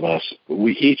many of us,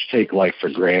 we each take life for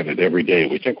granted every day.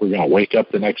 We think we're going to wake up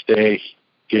the next day,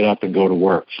 get up and go to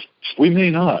work. We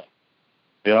may not,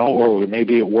 or we may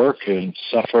be at work and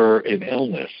suffer an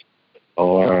illness,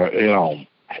 or,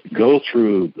 go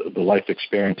through the life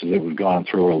experiences that we've gone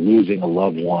through, or losing a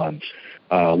loved one,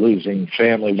 losing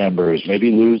family members,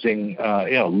 maybe losing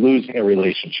a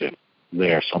relationship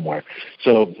there somewhere.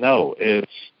 So no,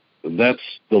 that's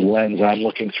the lens I'm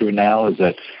looking through now, is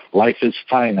that life is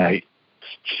finite.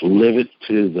 Live it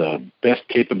to the best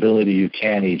capability you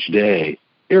can each day.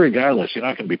 Irregardless, you're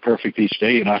not going to be perfect each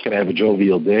day. You're not going to have a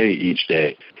jovial day each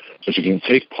day. But you can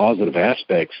take positive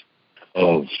aspects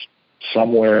of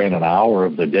somewhere in an hour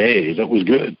of the day that was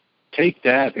good. Take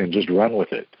that and just run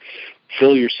with it.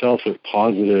 Fill yourself with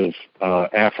positive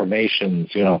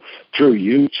affirmations, through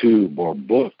YouTube or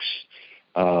books.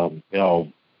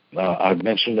 I've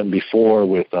mentioned them before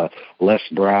with Les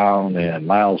Brown and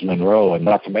Miles Monroe, and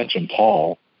not to mention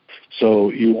Paul. So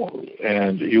you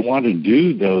want to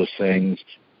do those things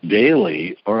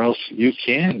daily, or else you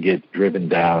can get driven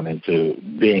down into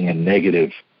being a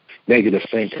negative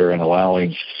thinker and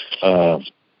allowing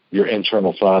your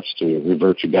internal thoughts to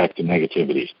revert you back to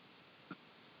negativity.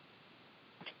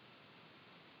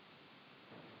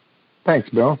 Thanks,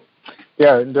 Bill.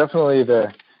 Yeah, definitely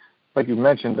like you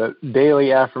mentioned, the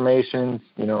daily affirmations,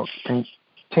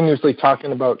 continuously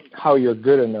talking about how you're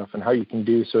good enough and how you can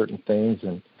do certain things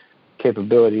and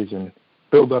capabilities and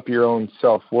build up your own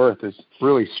self-worth is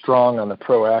really strong on the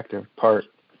proactive part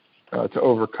to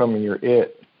overcoming your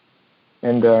it.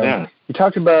 And you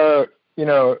talked about,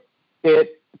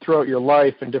 it throughout your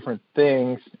life and different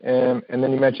things, and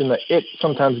then you mentioned that it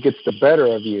sometimes gets the better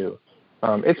of you.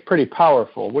 It's pretty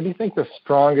powerful. What do you think the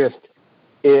strongest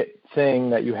it thing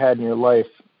that you had in your life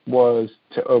was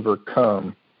to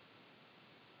overcome?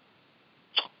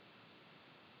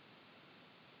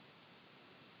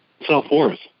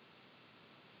 Self-worth,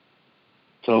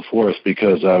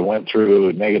 because I went through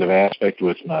a negative aspect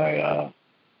with my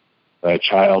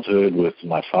childhood, with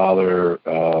my father.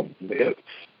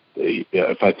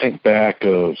 If I think back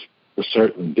of the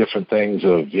certain different things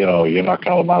of, you're not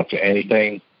going to amount to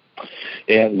anything.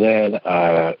 And then,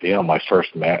 my first,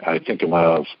 I think of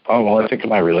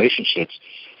my relationships,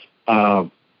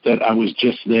 that I was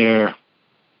just there.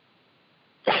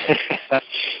 I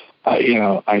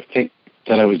think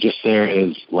that I was just there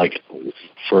as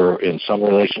in some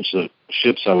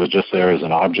relationships, I was just there as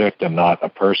an object and not a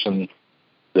person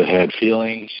that had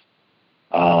feelings.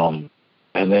 And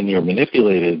then you're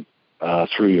manipulated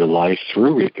through your life,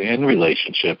 in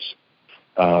relationships,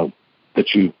 that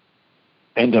you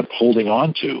end up holding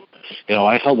on to.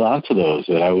 I held on to those,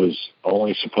 that I was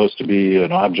only supposed to be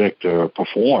an object or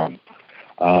perform.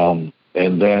 And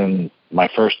then my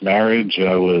first marriage,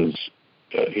 I was,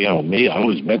 I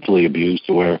was mentally abused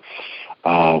to where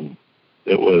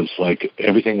it was like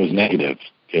everything was negative,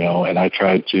 and I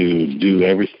tried to do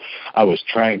everything. I was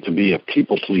trying to be a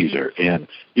people pleaser, and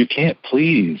you can't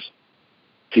please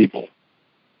people.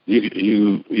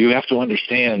 You have to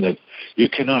understand that you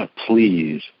cannot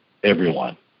please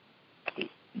everyone.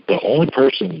 The only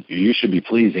person you should be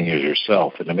pleasing is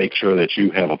yourself, and to make sure that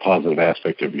you have a positive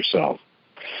aspect of yourself.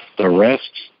 The rest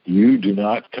you do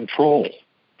not control.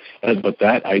 But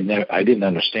that I didn't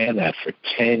understand that for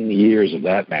 10 years of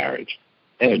that marriage,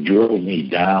 and it drove me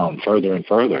down further and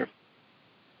further.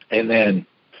 And then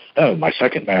my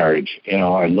second marriage,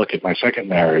 I look at my second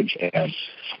marriage, and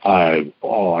I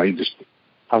wanted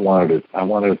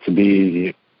it to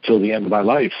be till the end of my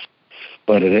life.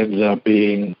 But it ended up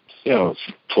being,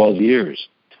 12 years.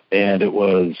 And it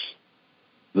was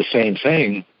the same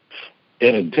thing.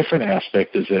 In a different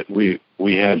aspect is that we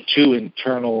had two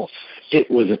internal, it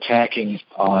was attacking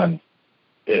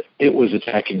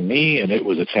me and it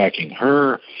was attacking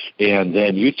her. And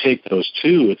then you take those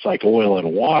two, it's like oil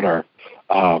and water.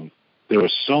 There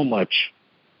was so much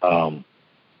to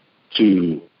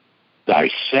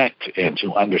dissect and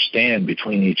to understand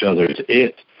between each other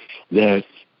that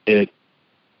it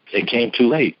came too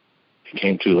late. It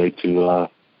came too late to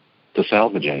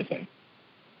salvage anything.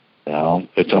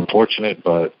 It's unfortunate,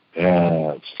 but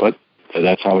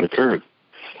that's how it occurred.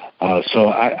 So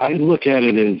I look at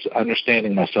it as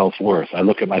understanding my self-worth. I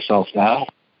look at myself now.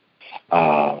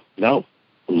 No,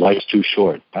 life's too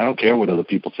short. I don't care what other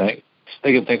people think.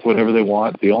 They can think whatever they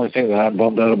want. The only thing that I'm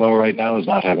bummed out about right now is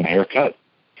not having a haircut.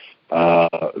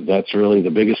 That's really the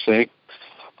biggest thing.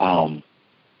 And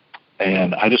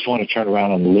I just want to turn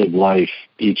around and live life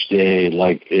each day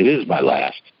like it is my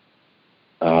last.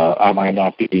 I might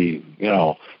not be,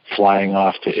 flying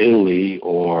off to Italy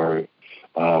or,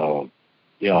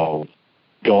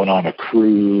 going on a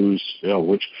cruise,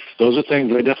 which those are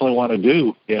things I definitely want to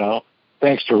do,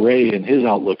 thanks to Ray and his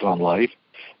outlook on life.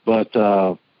 But,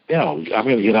 I'm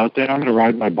going to get out there. I'm going to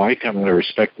ride my bike. I'm going to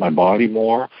respect my body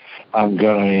more. I'm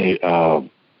going to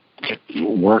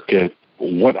work at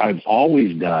what I've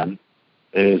always done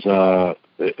is,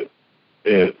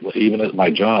 even at my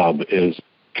job, is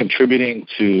contributing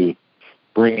to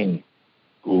bringing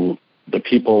the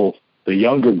people, the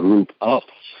younger group up,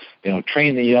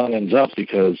 train the youngins up,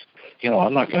 because,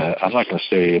 I'm not gonna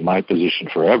stay in my position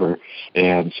forever,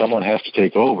 and someone has to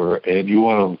take over. And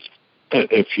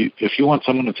if you want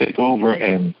someone to take over,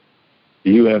 and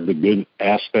you have the good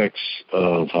aspects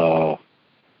of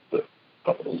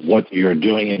what you're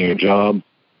doing in your job,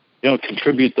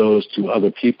 contribute those to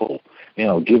other people.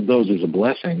 Give those as a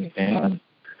blessing, and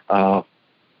I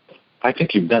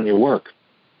think you've done your work.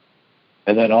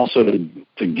 And then also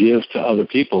to give to other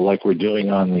people, like we're doing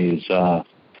on these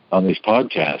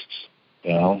podcasts.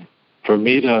 For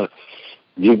me to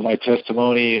give my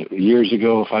testimony years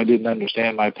ago, if I didn't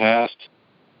understand my past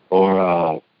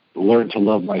or learn to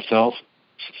love myself,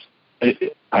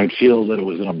 I'd feel that it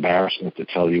was an embarrassment to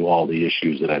tell you all the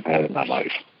issues that I've had in my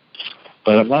life.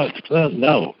 But I'm not.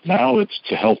 No, now it's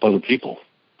to help other people.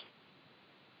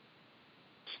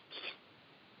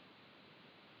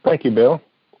 Thank you, Bill.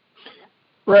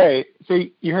 Ray, so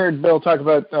you heard Bill talk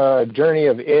about the journey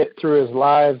of it through his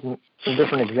lives and some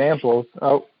different examples.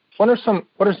 What are some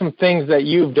things that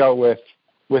you've dealt with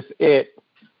it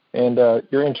and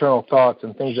your internal thoughts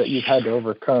and things that you've had to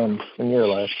overcome in your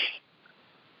life?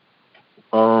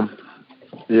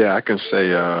 Yeah, I can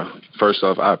say first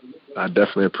off, I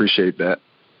definitely appreciate that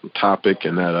topic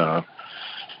and that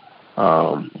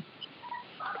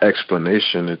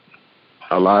explanation.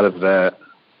 A lot of that,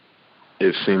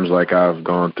 it seems like I've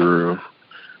gone through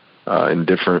in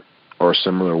different or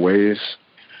similar ways,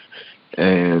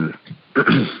 and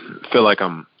feel like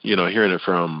I'm, hearing it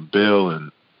from Bill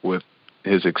and with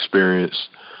his experience,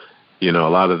 a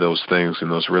lot of those things and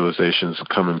those realizations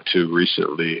coming to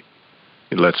recently,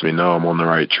 it lets me know I'm on the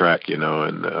right track, and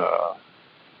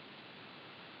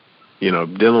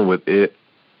dealing with it.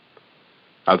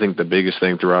 I think the biggest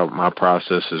thing throughout my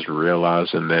process is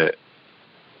realizing that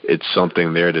it's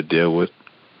something there to deal with.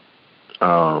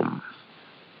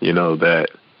 That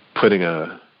putting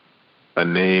a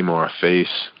name or a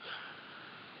face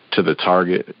to the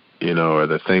target, or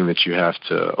the thing that you have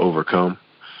to overcome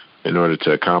in order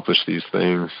to accomplish these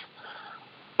things,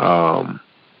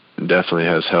 definitely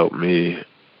has helped me,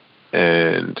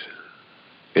 and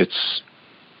it's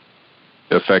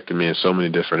affected me in so many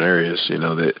different areas,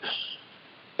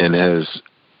 and has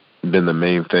been the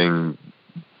main thing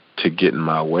to get in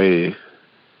my way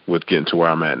with getting to where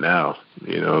I'm at now,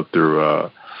 through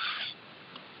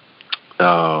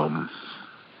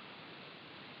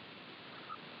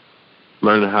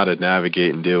learning how to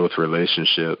navigate and deal with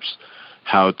relationships,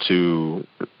 how to,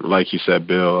 like you said,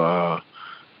 Bill,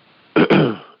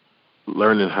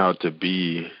 learning how to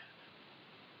be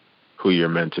who you're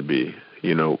meant to be,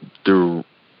 through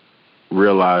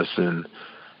realizing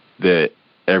that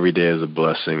every day is a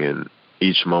blessing and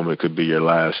each moment could be your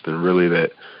last, and really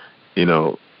that,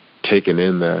 taking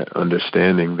in that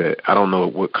understanding that I don't know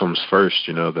what comes first,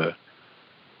 the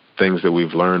things that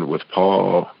we've learned with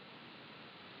Paul,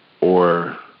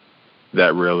 or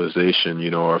that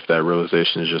realization, or if that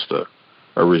realization is just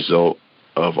a result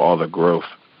of all the growth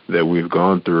that we've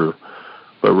gone through.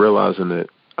 But realizing that,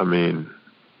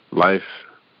 life,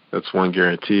 that's one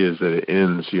guarantee, is that it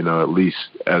ends, at least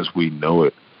as we know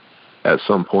it at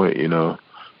some point, and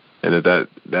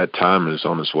that time is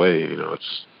on its way.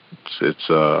 It's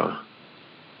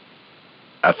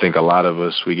I think a lot of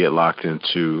us, we get locked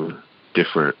into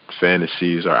different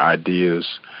fantasies or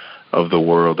ideas of the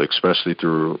world, especially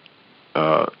through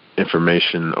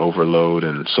information overload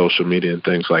and social media and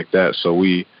things like that. So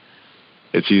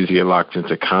it's easy to get locked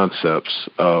into concepts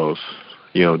of,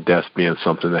 death being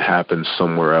something that happens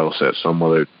somewhere else at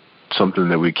something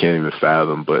that we can't even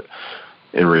fathom. But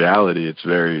in reality, it's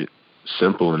very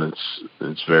simple and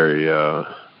it's very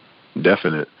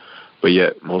definite. But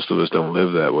yet most of us don't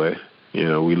live that way.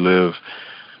 We live,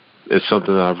 it's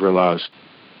something that I've realized.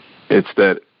 It's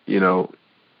that,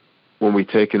 when we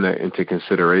take that into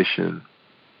consideration,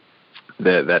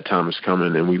 that time is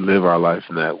coming and we live our life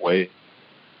in that way,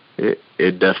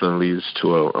 it definitely leads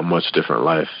to a much different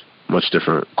life, much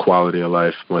different quality of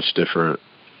life, much different,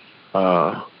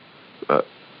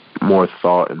 more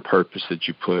thought and purpose that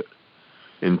you put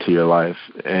into your life.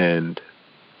 And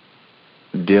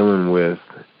dealing with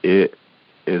it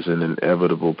is an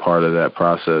inevitable part of that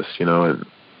process, and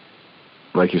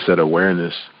like you said,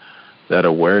 awareness. That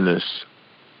awareness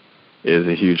is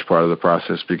a huge part of the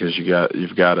process, because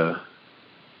you've got to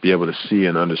be able to see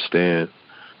and understand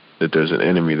that there's an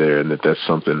enemy there, and that's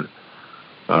something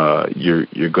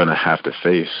you're going to have to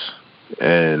face.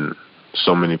 And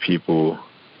so many people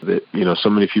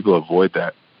avoid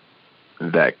that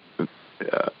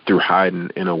through hiding.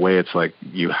 In a way, it's like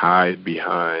you hide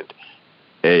behind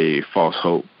a false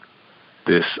hope,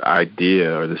 this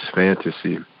idea or this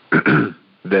fantasy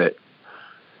that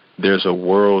there's a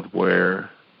world where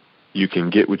you can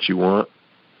get what you want,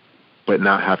 but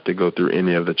not have to go through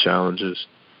any of the challenges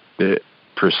that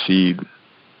precede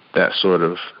that sort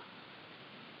of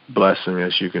blessing,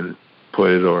 as you can put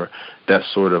it, or that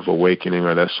sort of awakening,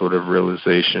 or that sort of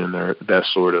realization, or that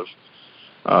sort of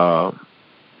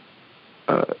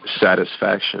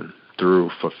satisfaction through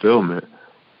fulfillment.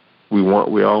 We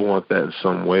all want that in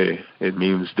some way. It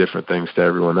means different things to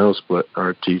everyone else,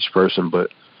 or to each person, but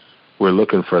we're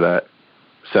looking for that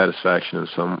satisfaction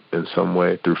in some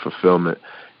way through fulfillment.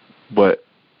 But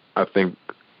I think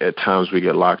at times we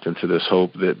get locked into this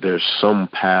hope that there's some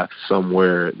path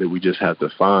somewhere that we just have to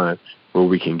find where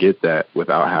we can get that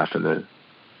without having to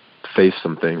face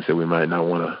some things that we might not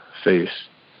want to face.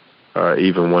 Or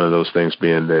even one of those things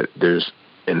being that there's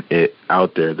an it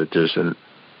out there, that there's an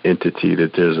entity,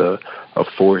 that there's a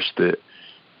force that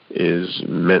is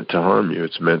meant to harm you.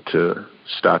 It's meant to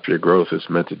stop your growth. It's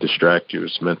meant to distract you.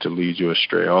 It's meant to lead you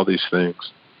astray. All these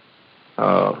things.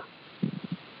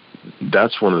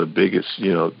 That's one of the biggest,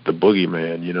 the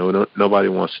boogeyman. Nobody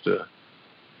wants to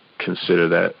consider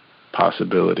that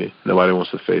possibility. Nobody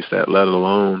wants to face that, let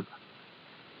alone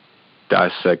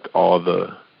dissect all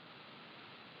the,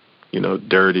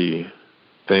 dirty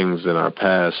things in our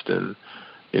past, and,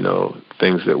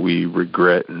 things that we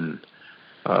regret and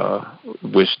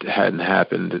wished hadn't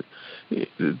happened,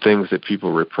 things that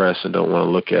people repress and don't want to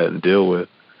look at and deal with,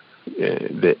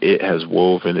 that it has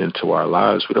woven into our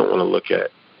lives. We don't want to look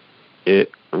at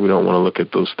it. We don't want to look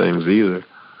at those things either.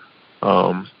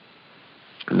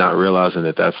 Not realizing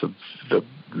that that's the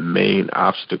main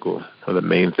obstacle, or the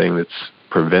main thing that's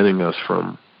preventing us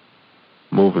from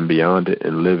moving beyond it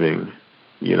and living,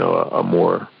 a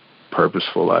more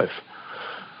purposeful life.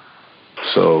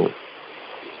 So,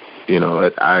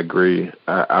 I agree.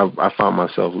 I found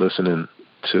myself listening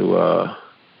to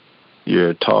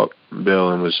your talk,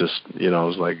 Bill, and was just, I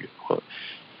was like, well,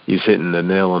 he's hitting the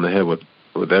nail on the head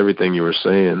with everything you were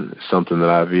saying. Something that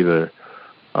I've either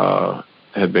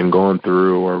had been going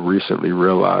through or recently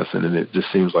realized, and it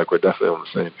just seems like we're definitely on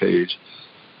the same page.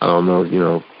 I don't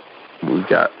know, we've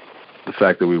got the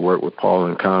fact that we work with Paul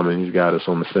in common. He's got us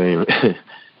on the same,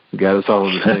 he got us all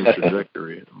on the same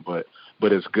trajectory. But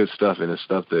it's good stuff, and it's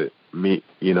stuff that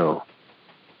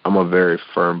I'm a very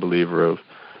firm believer of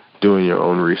doing your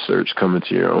own research, coming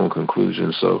to your own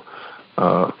conclusions. So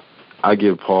I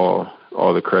give Paul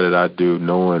all the credit I do,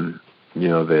 knowing,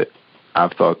 that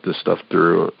I've thought this stuff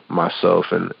through myself,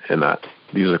 and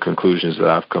these are conclusions that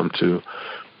I've come to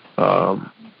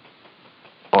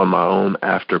on my own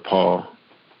after Paul,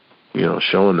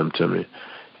 showing them to me.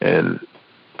 And,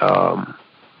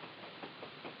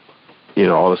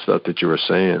 all the stuff that you were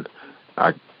saying,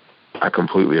 I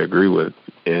completely agree with.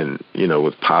 And,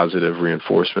 with positive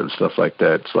reinforcement and stuff like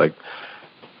that,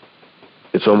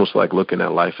 it's almost like looking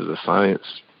at life as a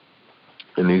science.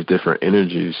 And these different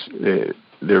energies,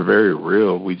 they're very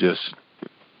real. We just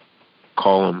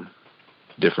call them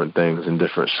different things and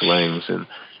different slangs and,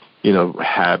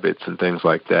 habits and things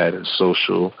like that, and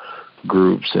social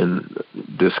groups, and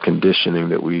this conditioning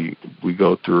that we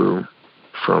go through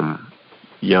from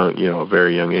young, a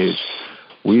very young age.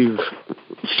 Through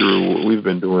what we've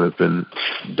been doing has been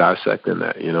dissecting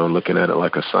that, looking at it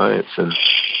like a science, and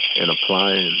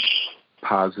applying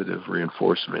positive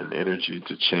reinforcement and energy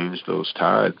to change those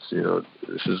tides.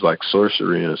 This is like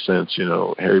sorcery in a sense,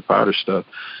 Harry Potter stuff.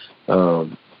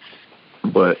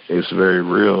 But it's very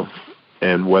real.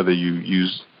 And whether you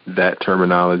use that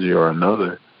terminology or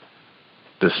another,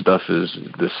 the stuff is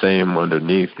the same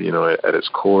underneath, at its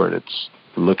core. And it's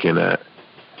looking at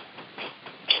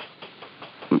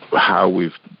how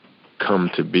we've come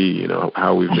to be,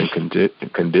 how we've been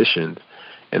conditioned,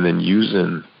 and then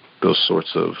using those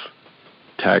sorts of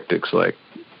tactics like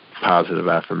positive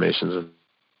affirmations in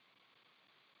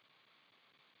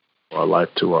our life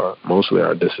to mostly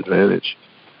our disadvantage,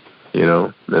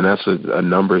 and that's a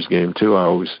numbers game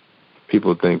too.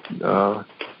 People think, well,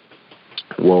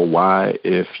 why,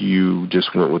 if you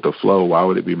just went with the flow, why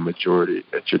would it be majority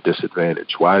at your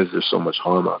disadvantage? Why is there so much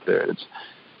harm out there?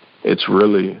 It's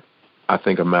really, I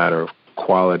think, a matter of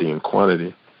quality and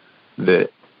quantity. That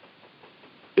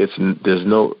it's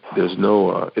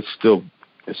still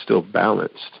still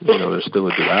balanced. There's still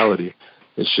a duality.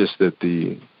 It's just that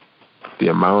the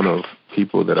amount of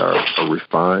people that are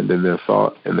refined in their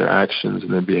thought and their actions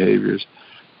and their behaviors,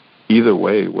 either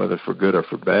way, whether for good or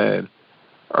for bad,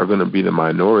 are going to be the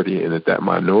minority, and that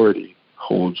minority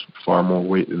holds far more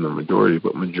weight than the majority.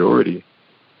 But majority,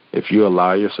 if you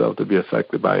allow yourself to be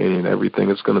affected by any and everything,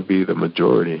 it's going to be the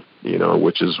majority,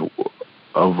 which is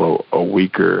of a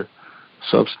weaker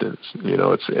substance.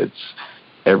 It's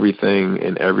everything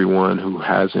and everyone who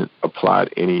hasn't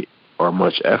applied any or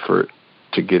much effort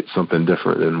to get something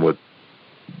different than what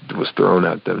was thrown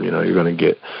at them. You're going to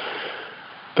get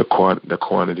the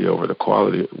quantity over the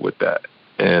quality with that,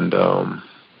 and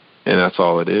that's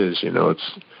all it is.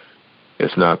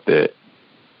 It's not that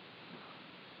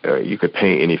you could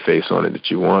paint any face on it that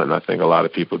you want, and I think a lot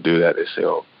of people do that. They say,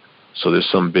 "Oh, so there's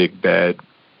some big bad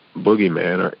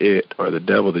boogeyman or it or the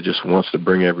devil that just wants to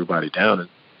bring everybody down." And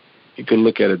you could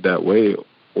look at it that way,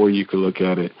 or you could look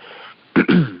at it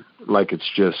like it's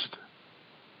just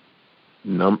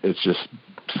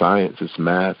science, it's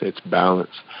math, it's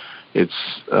balance, it's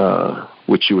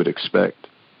what you would expect,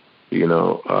 in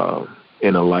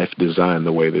a life designed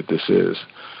the way that this is.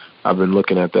 I've been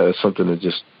looking at that as something that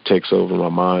just takes over my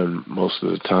mind most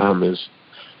of the time, is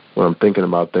when I'm thinking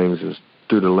about things is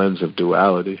through the lens of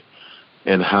duality,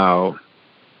 and how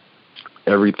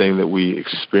everything that we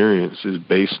experience is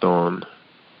based on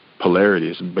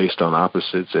polarities and based on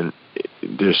opposites, and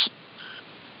there's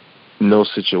no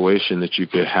situation that you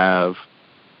could have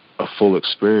a full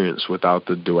experience without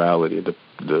the duality,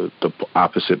 the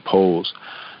opposite poles.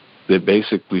 That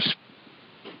basically,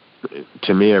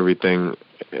 to me, everything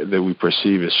that we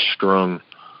perceive is strung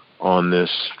on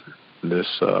this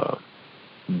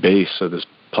base or this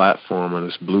platform or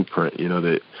this blueprint,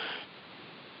 that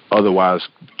otherwise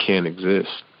can't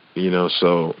exist.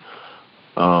 So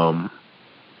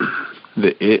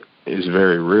the it is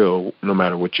very real, no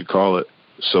matter what you call it.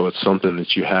 So it's something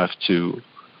that you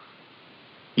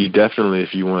definitely,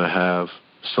 if you want to have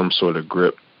some sort of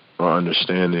grip or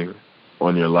understanding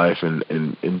on your life and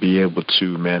be able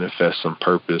to manifest some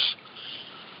purpose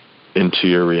into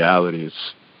your realities,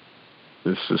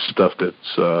 this is stuff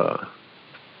that's,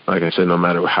 like I said, no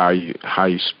matter how you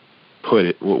put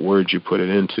it, what words you put it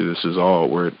into, this is all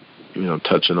we're,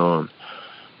 touching on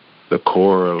the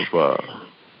core of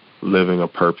living a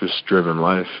purpose-driven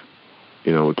life,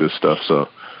 with this stuff. So,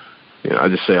 I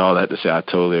just say all that to say I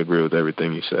totally agree with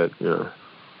everything you said. Yeah,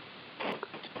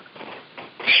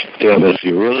 but if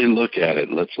you really look at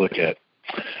it, let's look at,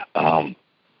 and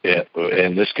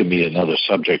this could be another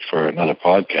subject for another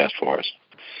podcast for us,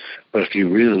 but if you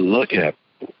really look at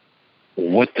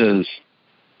what does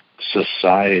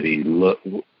society look,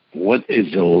 what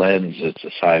is the lens that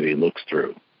society looks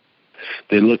through?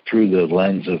 They look through the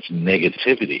lens of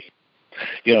negativity.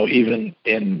 Even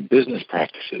in business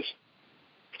practices,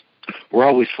 we're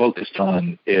always focused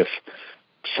on if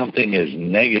something is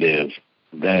negative,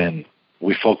 then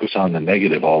we focus on the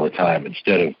negative all the time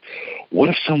instead of what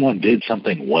if someone did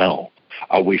something well?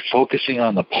 Are we focusing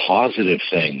on the positive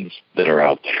things that are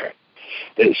out there?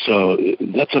 So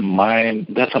that's a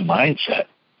mindset,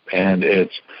 and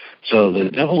so the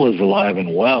devil is alive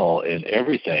and well in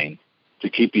everything to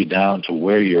keep you down to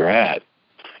where you're at,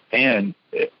 and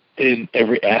in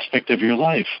every aspect of your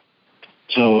life.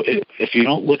 So if you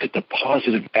don't look at the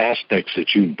positive aspects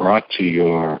that you brought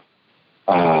to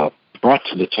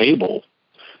the table,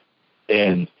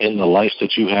 and in the life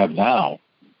that you have now,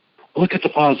 look at the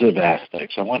positive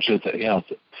aspects. I want you to,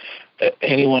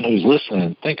 anyone who's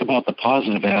listening, think about the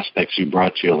positive aspects you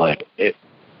brought to your life.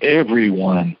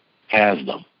 Everyone has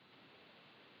them.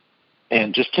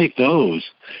 And just take those.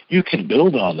 You can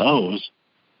build on those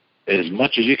as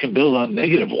much as you can build on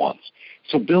negative ones.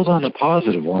 So build on the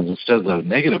positive ones instead of the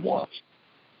negative ones.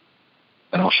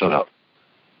 And I'll shut up.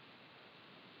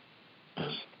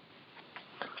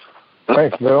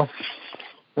 Thanks, Bill.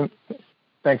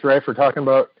 Thanks, Ray, for talking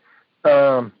about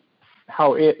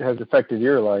how it has affected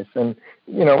your life. And,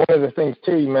 one of the things,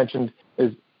 too, you mentioned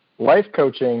is life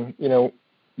coaching.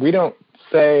 We don't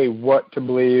say what to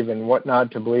believe and what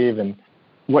not to believe and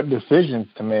what decisions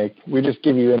to make. We just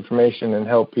give you information and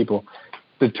help people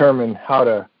determine how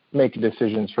to make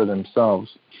decisions for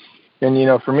themselves.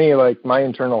 And, for me, like my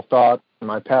internal thought and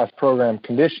my past program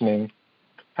conditioning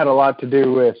had a lot to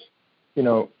do with,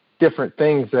 different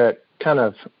things that kind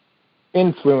of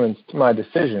influenced my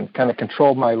decisions, kind of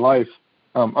controlled my life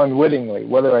unwittingly,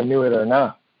 whether I knew it or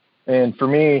not. And for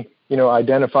me,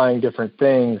 identifying different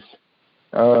things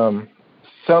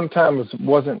sometimes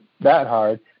wasn't that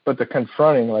hard, but the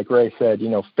confronting, like Ray said,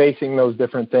 facing those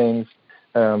different things,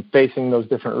 facing those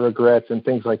different regrets and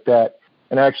things like that,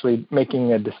 and actually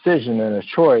making a decision and a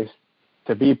choice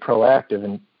to be proactive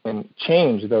and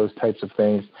change those types of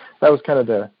things. That was kind of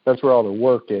that's where all the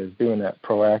work is, doing that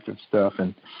proactive stuff.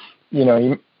 And,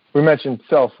 we mentioned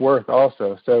self-worth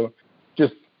also. So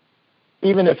just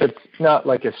even if it's not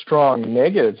like a strong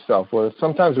negative self-worth,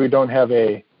 sometimes we don't have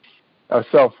a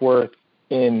self-worth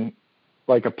in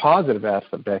like a positive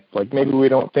aspect. Like maybe we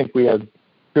don't think we are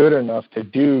good enough to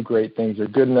do great things or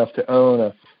good enough to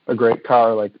own a great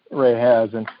car like Ray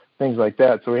has and things like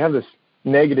that. So we have this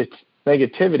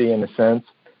negativity in a sense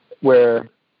where it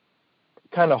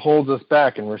kind of holds us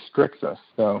back and restricts us.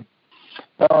 So,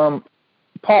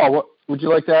 Paul, would you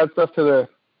like to add stuff to the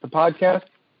podcast?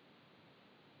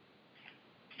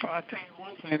 I tell you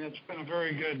one thing, it's been a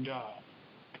very good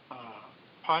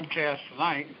podcast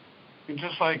tonight. And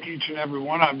just like each and every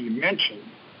one of you mentioned,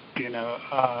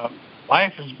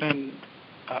 life has been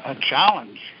a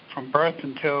challenge from birth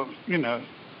until,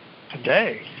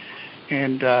 today.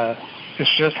 And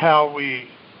it's just how we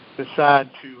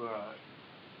decide to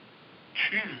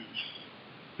choose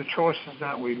the choices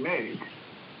that we make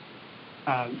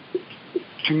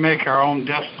to make our own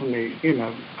destiny,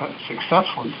 a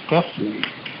successful destiny.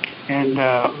 And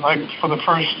like for the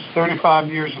first 35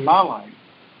 years of my life,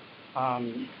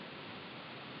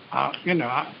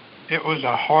 it was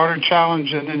a harder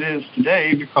challenge than it is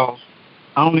today because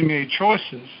I only made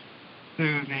choices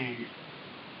through the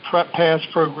past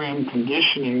program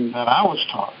conditioning that I was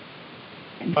taught.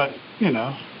 But,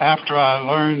 after I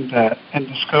learned that and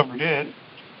discovered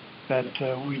that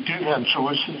we do have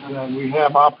choices and that we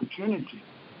have opportunity,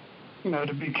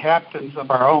 to be captains of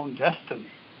our own destiny.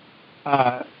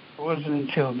 It wasn't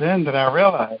until then that I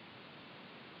realized,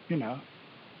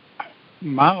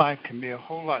 my life can be a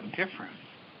whole lot different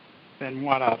than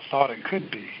what I thought it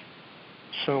could be.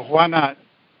 So why not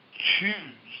choose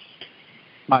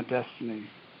my destiny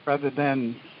rather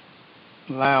than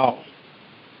allow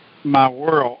my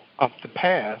world of the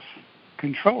past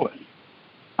control it?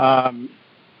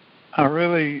 I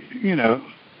really,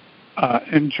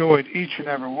 enjoyed each and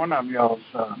every one of y'all's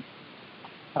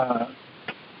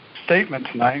statement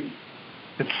tonight.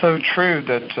 It's so true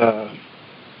that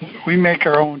we make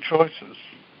our own choices,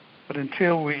 but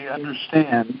until we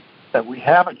understand that we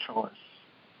have a choice,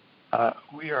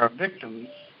 we are victims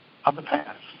of the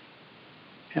past.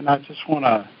 And I just want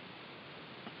to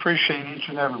appreciate each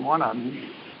and every one of you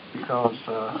because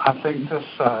I think this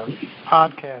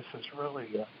podcast has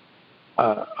really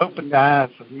opened the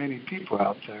eyes of many people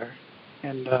out there.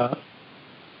 And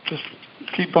just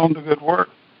keep on the good work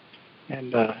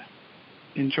and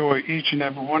enjoy each and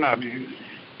every one of you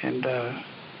and just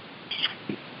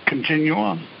continue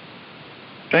on.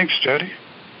 Thanks, Jody.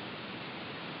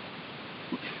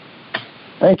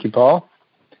 Thank you, Paul.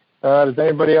 Does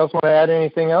anybody else want to add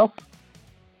anything else?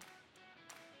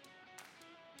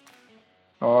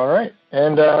 All right.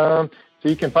 And so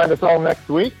you can find us all next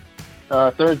week,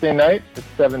 Thursday night at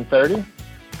 7:30.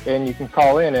 And you can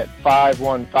call in at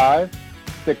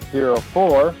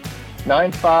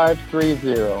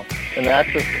 515-604-9530. And the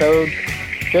access code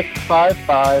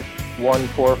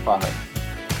 655145.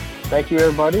 Thank you,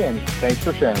 everybody, and thanks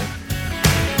for sharing.